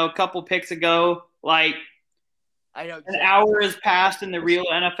Stonehouse, a couple picks ago. Like, I know an hour has passed in the real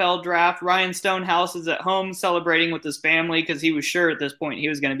NFL draft. Ryan Stonehouse is at home celebrating with his family because he was sure at this point he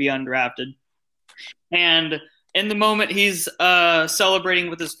was going to be undrafted. And in the moment he's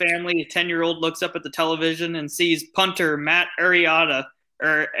celebrating with his family, a 10-year-old looks up at the television and sees punter Matt Arrieta,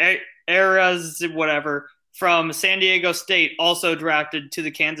 or Eras, whatever, from San Diego State, also drafted to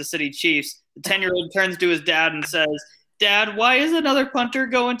the Kansas City Chiefs. The 10-year-old turns to his dad and says, "Dad, why is another punter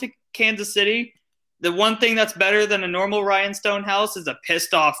going to Kansas City?" The one thing that's better than a normal Ryan Stonehouse is a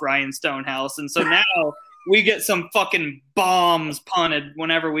pissed off Ryan Stonehouse. And so now we get some fucking bombs punted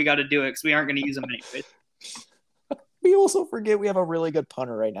whenever we got to do it because we aren't going to use them anyway. We also forget we have a really good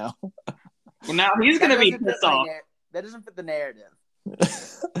punter right now. Well, now he's going to be pissed off. That doesn't fit the narrative.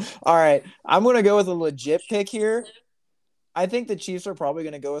 All right. I'm going to go with a legit pick here. I think the Chiefs are probably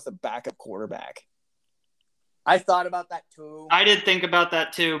going to go with a backup quarterback. I thought about that too. I did think about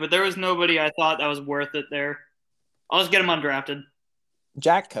that too, but there was nobody I thought that was worth it there. I'll just get him undrafted.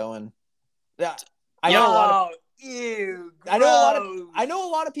 Jack Cohen. Yeah, I know a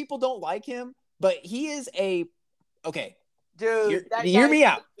lot of people don't like him, but he is okay. Dude, hear me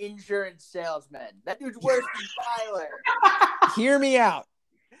out. Insurance salesman. That dude's worse than Tyler. Hear me out.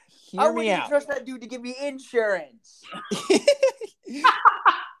 How would you trust that dude to give me insurance?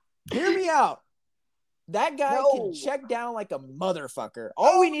 Hear me out. That guy can check down like a motherfucker.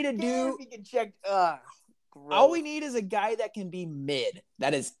 All we need to do. He can check. All we need is a guy that can be mid.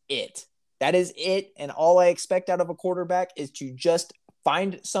 That is it. That is it. And all I expect out of a quarterback is to just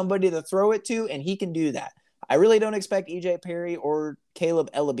find somebody to throw it to, and he can do that. I really don't expect EJ Perry or Caleb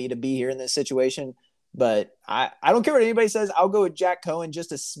Ellaby to be here in this situation, but I don't care what anybody says. I'll go with Jack Cohen just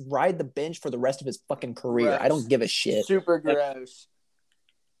to ride the bench for the rest of his fucking career. Gross. I don't give a shit. Super gross.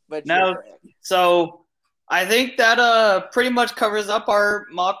 But no, so I think that pretty much covers up our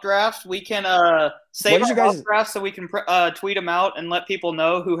mock drafts. We can save our mock drafts so we can tweet them out and let people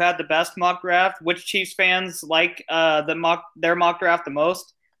know who had the best mock draft, which Chiefs fans like their mock draft the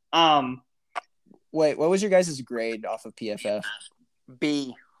most. Wait, what was your guys' grade off of PFF?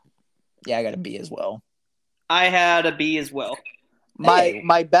 B. Yeah, I got a B as well. I had a B as well.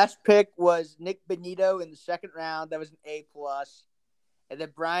 My best pick was Nick Benito in the second round. That was an A+. And then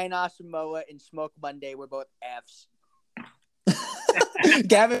Brian Asamoah and Smoke Monday were both Fs.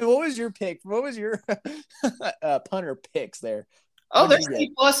 Gavin, what was your pick? What was your punter picks there? Oh, there's C+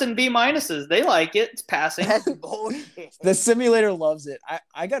 and B minuses. They like it. It's passing. That's bullshit. The simulator loves it.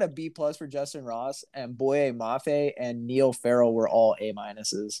 I got a B+ for Justin Ross, and Boye Mafe and Neil Farrell were all A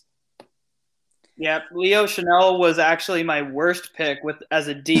minuses. Yeah, Leo Chanel was actually my worst pick as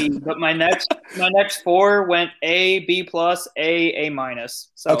a D, but my next four went A, B+, A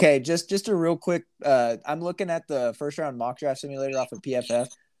minus. So okay, just a real quick. I'm looking at the first round mock draft simulator off of PFF.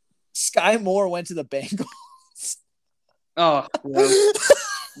 Sky Moore went to the Bengals. Oh,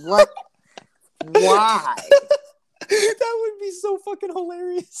 what? Why? That would be so fucking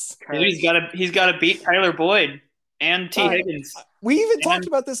hilarious. Dude, he's got to beat Tyler Boyd and T. Higgins. We even talked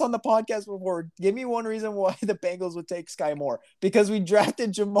about this on the podcast before. Give me one reason why the Bengals would take Sky Moore. Because we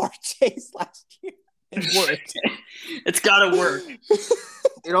drafted Jamar Chase last year. It worked. It's got to work.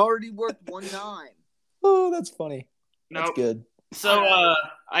 It already worked one time. Oh, that's funny. That's Nope. good. So,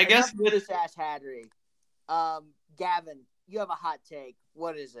 I guess with this ass hattery. Gavin, you have a hot take.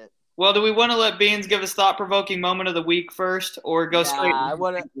 What is it? Well, do we want to let Beans give his thought-provoking moment of the week first, or go straight?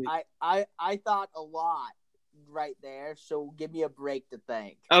 I thought a lot right there, so give me a break to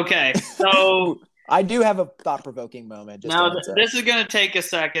think. Okay, so I do have a thought-provoking moment. Now, this is going to take a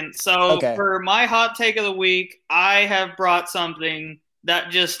second. So, for my hot take of the week, I have brought something that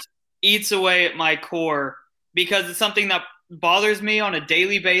just eats away at my core because it's something that bothers me on a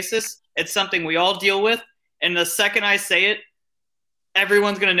daily basis. It's something we all deal with. And the second I say it,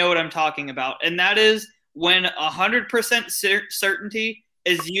 everyone's going to know what I'm talking about. And that is when 100% certainty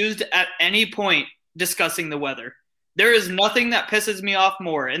is used at any point discussing the weather. There is nothing that pisses me off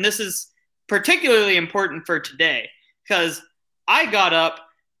more. And this is particularly important for today because I got up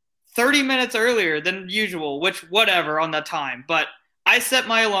 30 minutes earlier than usual, which whatever on the time. But I set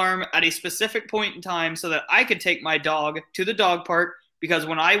my alarm at a specific point in time so that I could take my dog to the dog park because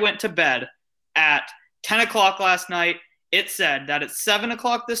when I went to bed at 10 o'clock last night, it said that at 7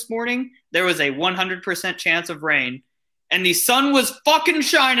 o'clock this morning, there was a 100% chance of rain. And the sun was fucking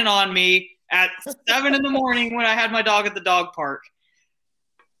shining on me at 7 in the morning when I had my dog at the dog park.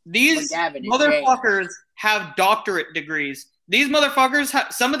 These motherfuckers have doctorate degrees. These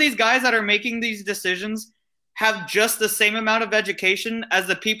motherfuckers, some of these guys that are making these decisions have just the same amount of education as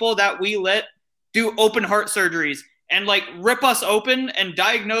the people that we let do open heart surgeries and like rip us open and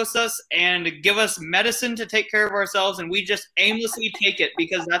diagnose us and give us medicine to take care of ourselves. And we just aimlessly take it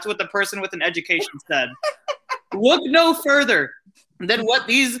because that's what the person with an education said. Look no further than what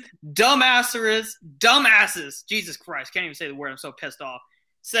these dumbasses, Jesus Christ, can't even say the word, I'm so pissed off,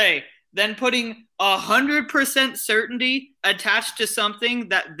 say, then putting 100% certainty attached to something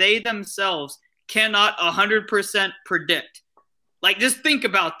that they themselves cannot 100% predict. Like, just think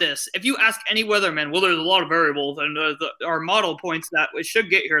about this. If you ask any weatherman, well, there's a lot of variables and our model points that we should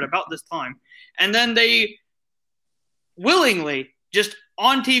get here at about this time. And then they willingly, just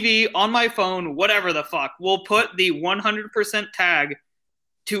on TV, on my phone, whatever the fuck, will put the 100% tag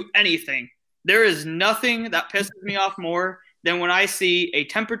to anything. There is nothing that pisses me off more than when I see a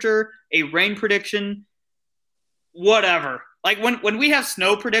temperature, a rain prediction, whatever. Like when we have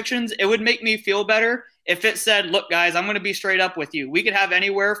snow predictions, it would make me feel better if it said, look, guys, I'm going to be straight up with you. We could have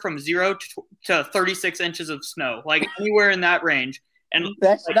anywhere from 0 to 36 inches of snow, like anywhere in that range. And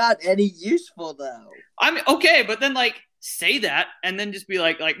that's not any useful, though. I'm okay, but then like say that and then just be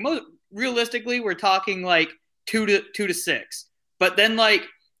like realistically, we're talking like 2 to 6. But then like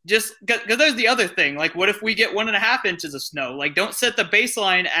just because there's the other thing, like what if we get 1.5 inches of snow? Like don't set the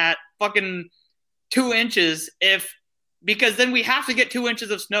baseline at fucking 2 inches because then we have to get 2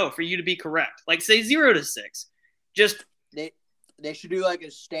 inches of snow for you to be correct. Like say 0 to 6. Just they should do like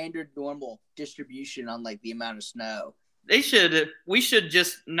a standard normal distribution on like the amount of snow. We should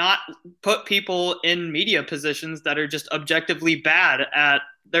just not put people in media positions that are just objectively bad at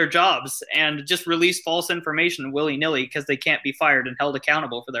their jobs and just release false information willy-nilly because they can't be fired and held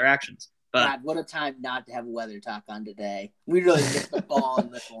accountable for their actions. But God, what a time not to have a weather talk on today. We really missed the ball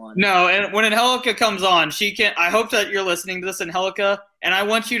in this one. No, and when Angelica comes on, I hope that you're listening to this, Angelica, and I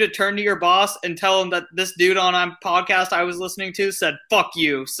want you to turn to your boss and tell him that this dude on a podcast I was listening to said, fuck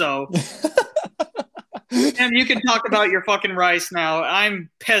you, so... And you can talk about your fucking rice now. I'm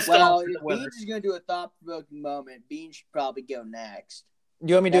pissed off. Well, Beans is going to do a thought-provoking moment. Beans should probably go next. Do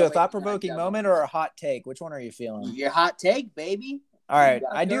you want me to do a thought-provoking moment or a hot take? Which one are you feeling? Your hot take, baby. All right.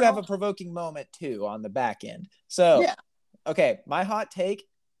 I do have a provoking moment, too, on the back end. So, okay, my hot take,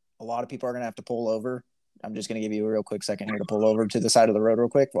 a lot of people are going to have to pull over. I'm just going to give you a real quick second here to pull over to the side of the road real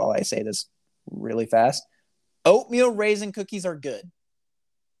quick while I say this really fast. Oatmeal raisin cookies are good.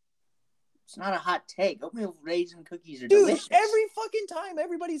 It's not a hot take. Oatmeal raisin cookies are delicious. Every fucking time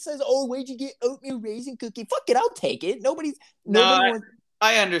everybody says, "Oh, where'd you get oatmeal raisin cookie?" Fuck it, I'll take it.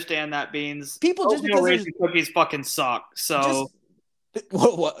 I understand that, Beans. People just oatmeal raisin cookies fucking suck. So,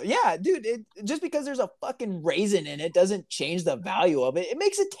 yeah, dude. Just because there's a fucking raisin in it doesn't change the value of it. It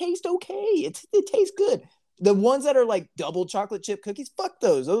makes it taste okay. It tastes good. The ones that are like double chocolate chip cookies, fuck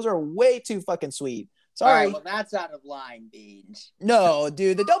those. Those are way too fucking sweet. Sorry. All right, well, that's out of line, Beans. No,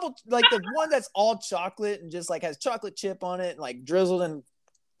 dude, the one that's all chocolate and just like has chocolate chip on it and like drizzled in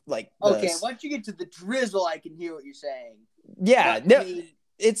like. Okay, once you get to the drizzle, I can hear what you're saying. Yeah,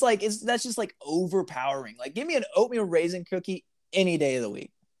 that's just like overpowering. Like, give me an oatmeal raisin cookie any day of the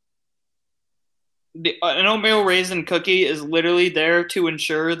week. An oatmeal raisin cookie is literally there to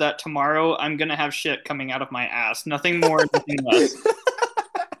ensure that tomorrow I'm gonna have shit coming out of my ass. Nothing more, nothing less.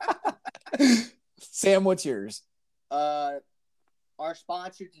 Sam, what's yours? Our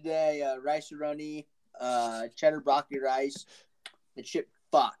sponsor today, Rice-A-Roni, cheddar broccoli rice. The chip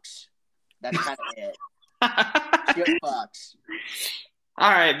fucks. That's kind of it. Chip fucks.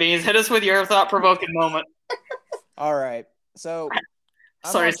 All right, Beans, hit us with your thought-provoking moment. All right, so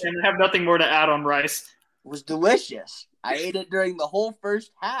sorry, Sam, I have nothing more to add on rice. It was delicious. I ate it during the whole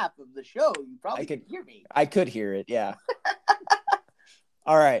first half of the show. You probably could hear me. I could hear it, yeah.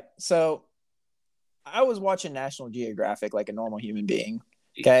 All right, so I was watching National Geographic like a normal human being,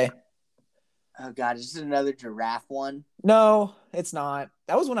 okay? Oh, God, is this another giraffe one? No, it's not.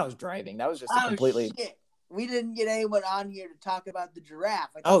 That was when I was driving. That was just a completely... Shit. We didn't get anyone on here to talk about the giraffe.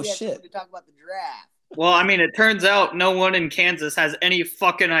 I thought we had shit. To talk about the giraffe. Well, I mean, it turns out no one in Kansas has any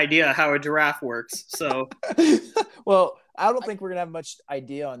fucking idea how a giraffe works, so... Well, I don't think we're going to have much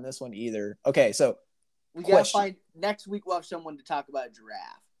idea on this one either. Okay, so... We got to find... Next week, we'll have someone to talk about a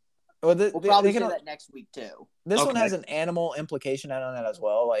giraffe. Well, we'll probably say that next week, too. This one has an animal implication on that as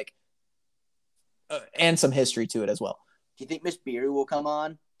well, like... and some history to it as well. Do you think Miss Beery will come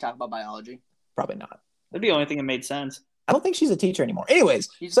on, talk about biology? Probably not. That'd be the only thing that made sense. I don't think she's a teacher anymore. Anyways,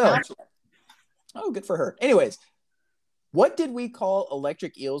 she's a counselor. Oh, good for her. Anyways, what did we call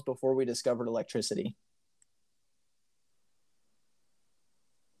electric eels before we discovered electricity?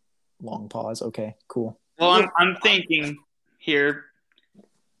 Long pause. Okay, cool. Well, I'm thinking here.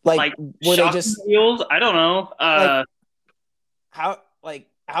 Like were they just eels? I don't know.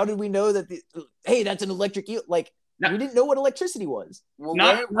 How did we know that hey, that's an electric eel? Like we didn't know what electricity was. Well,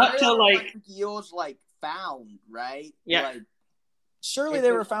 not till electric eels found, right? Yeah. Surely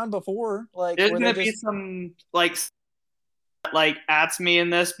they were found before. Like there's gonna be some at me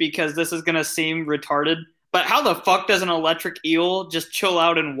in this because this is gonna seem retarded. But how the fuck does an electric eel just chill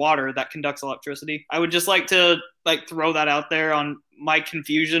out in water that conducts electricity? I would just like to throw that out there on my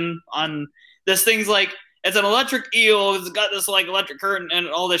confusion on this thing's it's an electric eel. It's got this electric current and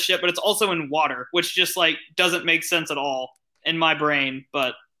all this shit, but it's also in water, which just doesn't make sense at all in my brain.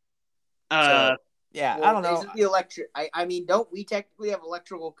 But yeah, well, I don't know. The electric. I mean, don't we technically have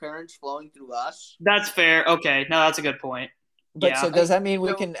electrical currents flowing through us? That's fair. Okay, no, that's a good point. But so does that mean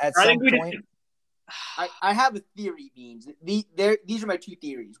we can at some point? I have a theory, Beans. These are my two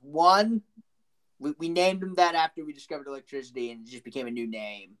theories. One, we named them that after we discovered electricity, and it just became a new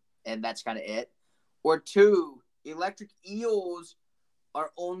name, and that's kind of it. Or two, electric eels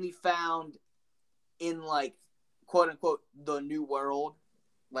are only found in quote unquote the new world,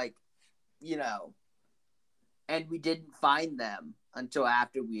 and we didn't find them until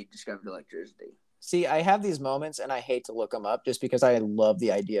after we had discovered electricity. See, I have these moments and I hate to look them up just because I love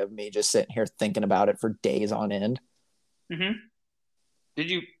the idea of me just sitting here thinking about it for days on end. Mm-hmm.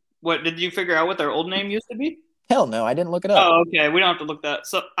 Did you figure out what their old name used to be? Hell no, I didn't look it up. Oh, okay. We don't have to look that.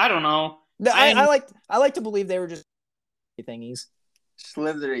 So I don't know. No, I like to believe they were just thingies.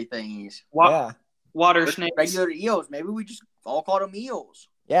 Slithery thingies. Yeah. Water snakes. Regular eels. Maybe we just all called them eels.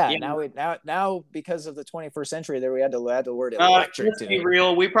 Yeah. Now because of the 21st century, there we had to add the word electric. Let's be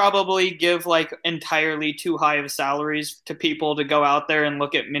real. We probably give entirely too high of salaries to people to go out there and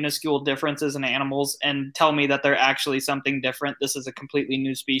look at minuscule differences in animals and tell me that they're actually something different. This is a completely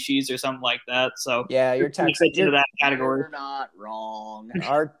new species or something like that. So yeah, your tax into that category. You're not wrong.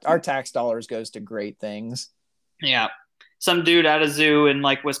 Our tax dollars goes to great things. Yeah. Some dude at a zoo in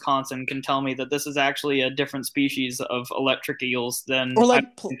Wisconsin can tell me that this is actually a different species of electric eels than I'm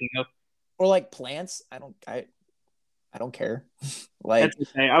thinking of. Or plants. I don't care. That's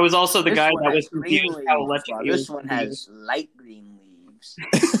okay. I was also the guy that was confused how electric eels. This one has light green leaves.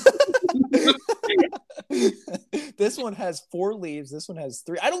 This one has 4 leaves. This one has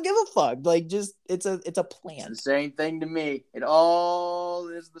 3. I don't give a fuck. It's a plant. It's the same thing to me. It all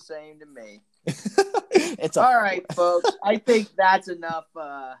is the same to me. All right, folks. I think that's enough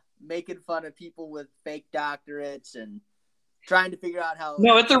making fun of people with fake doctorates and trying to figure out how.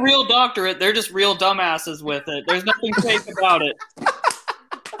 No, it's a real doctorate. They're just real dumbasses with it. There's nothing fake about it.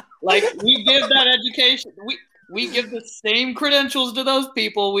 We give that education. We give the same credentials to those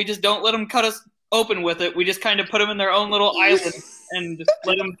people. We just don't let them cut us open with it. We just kind of put them in their own little island and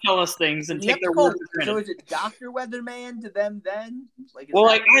let them tell us things and take their word for granted. So is it Dr. Weatherman to them then? I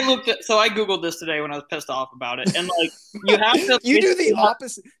Googled this today when I was pissed off about it. And you have to You do the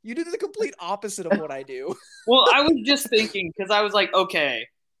opposite. You do the complete opposite of what I do. Well, I was just thinking because I was okay,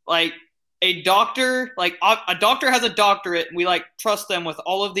 a doctor, like a doctor has a doctorate, and we like trust them with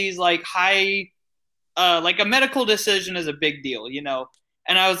all of these like high, like a medical decision is a big deal, you know.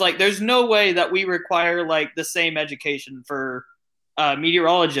 And I was like, there's no way that we require like the same education for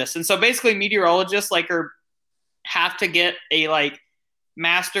meteorologists. And so basically, meteorologists like have to get a like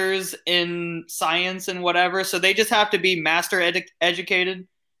master's in science and whatever, so they just have to be educated.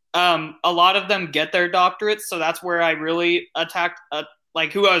 A lot of them get their doctorates, so that's where I really attacked.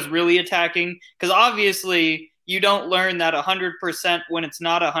 Like who I was really attacking, because obviously you don't learn that 100% when it's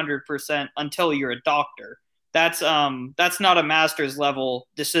not 100% until you're a doctor. That's not a master's level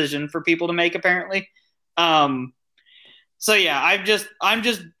decision for people to make, apparently. So yeah, I'm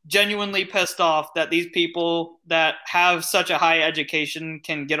just genuinely pissed off that these people that have such a high education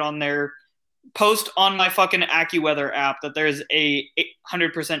can get on their post on my fucking AccuWeather app that there's a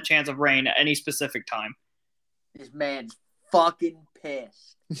 100% chance of rain at any specific time. This man's fucking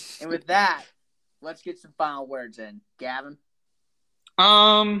pissed. And with that, let's get some final words in. Gavin?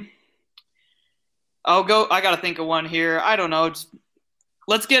 I'll go. I gotta think of one here. I don't know. Just,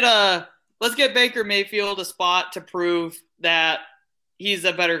 let's get Baker Mayfield a spot to prove that he's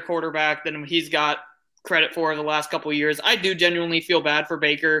a better quarterback than he's got credit for the last couple of years. I do genuinely feel bad for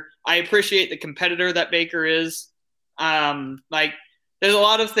Baker. I appreciate the competitor that Baker is. Like there's a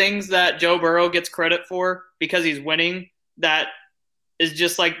lot of things that Joe Burrow gets credit for because he's winning that is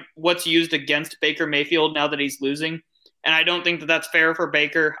just like what's used against Baker Mayfield now that he's losing. And I don't think that that's fair for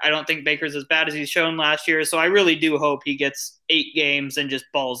Baker. I don't think Baker's as bad as he's shown last year. So I really do hope he gets 8 games and just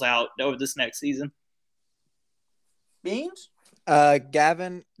balls out over this next season. Beans?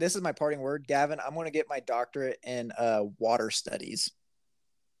 Gavin, this is my parting word. Gavin, I'm going to get my doctorate in water studies.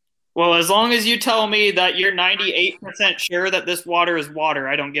 Well, as long as you tell me that you're 98% sure that this water is water,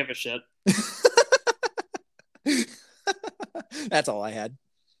 I don't give a shit. That's all I had.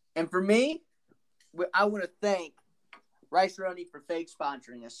 And for me, I want to thank Rice Roni for fake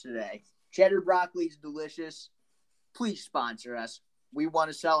sponsoring us today. Cheddar broccoli is delicious. Please sponsor us. We want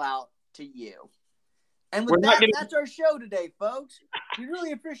to sell out to you. And with that, that's our show today, folks. We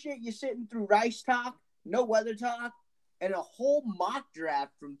really appreciate you sitting through Rice Talk, no weather talk, and a whole mock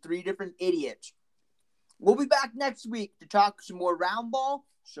draft from 3 different idiots. We'll be back next week to talk some more round ball,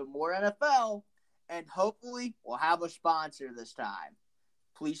 some more NFL, and hopefully we'll have a sponsor this time.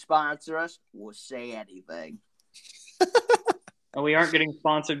 Please sponsor us. We'll say anything. And we aren't getting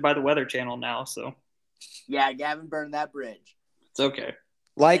sponsored by the Weather Channel now, so. Yeah, Gavin burned that bridge. It's okay.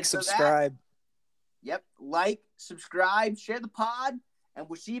 Like, subscribe. Yep. Like, subscribe, share the pod, and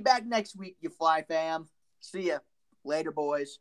we'll see you back next week, you Fly fam. See ya. Later, boys.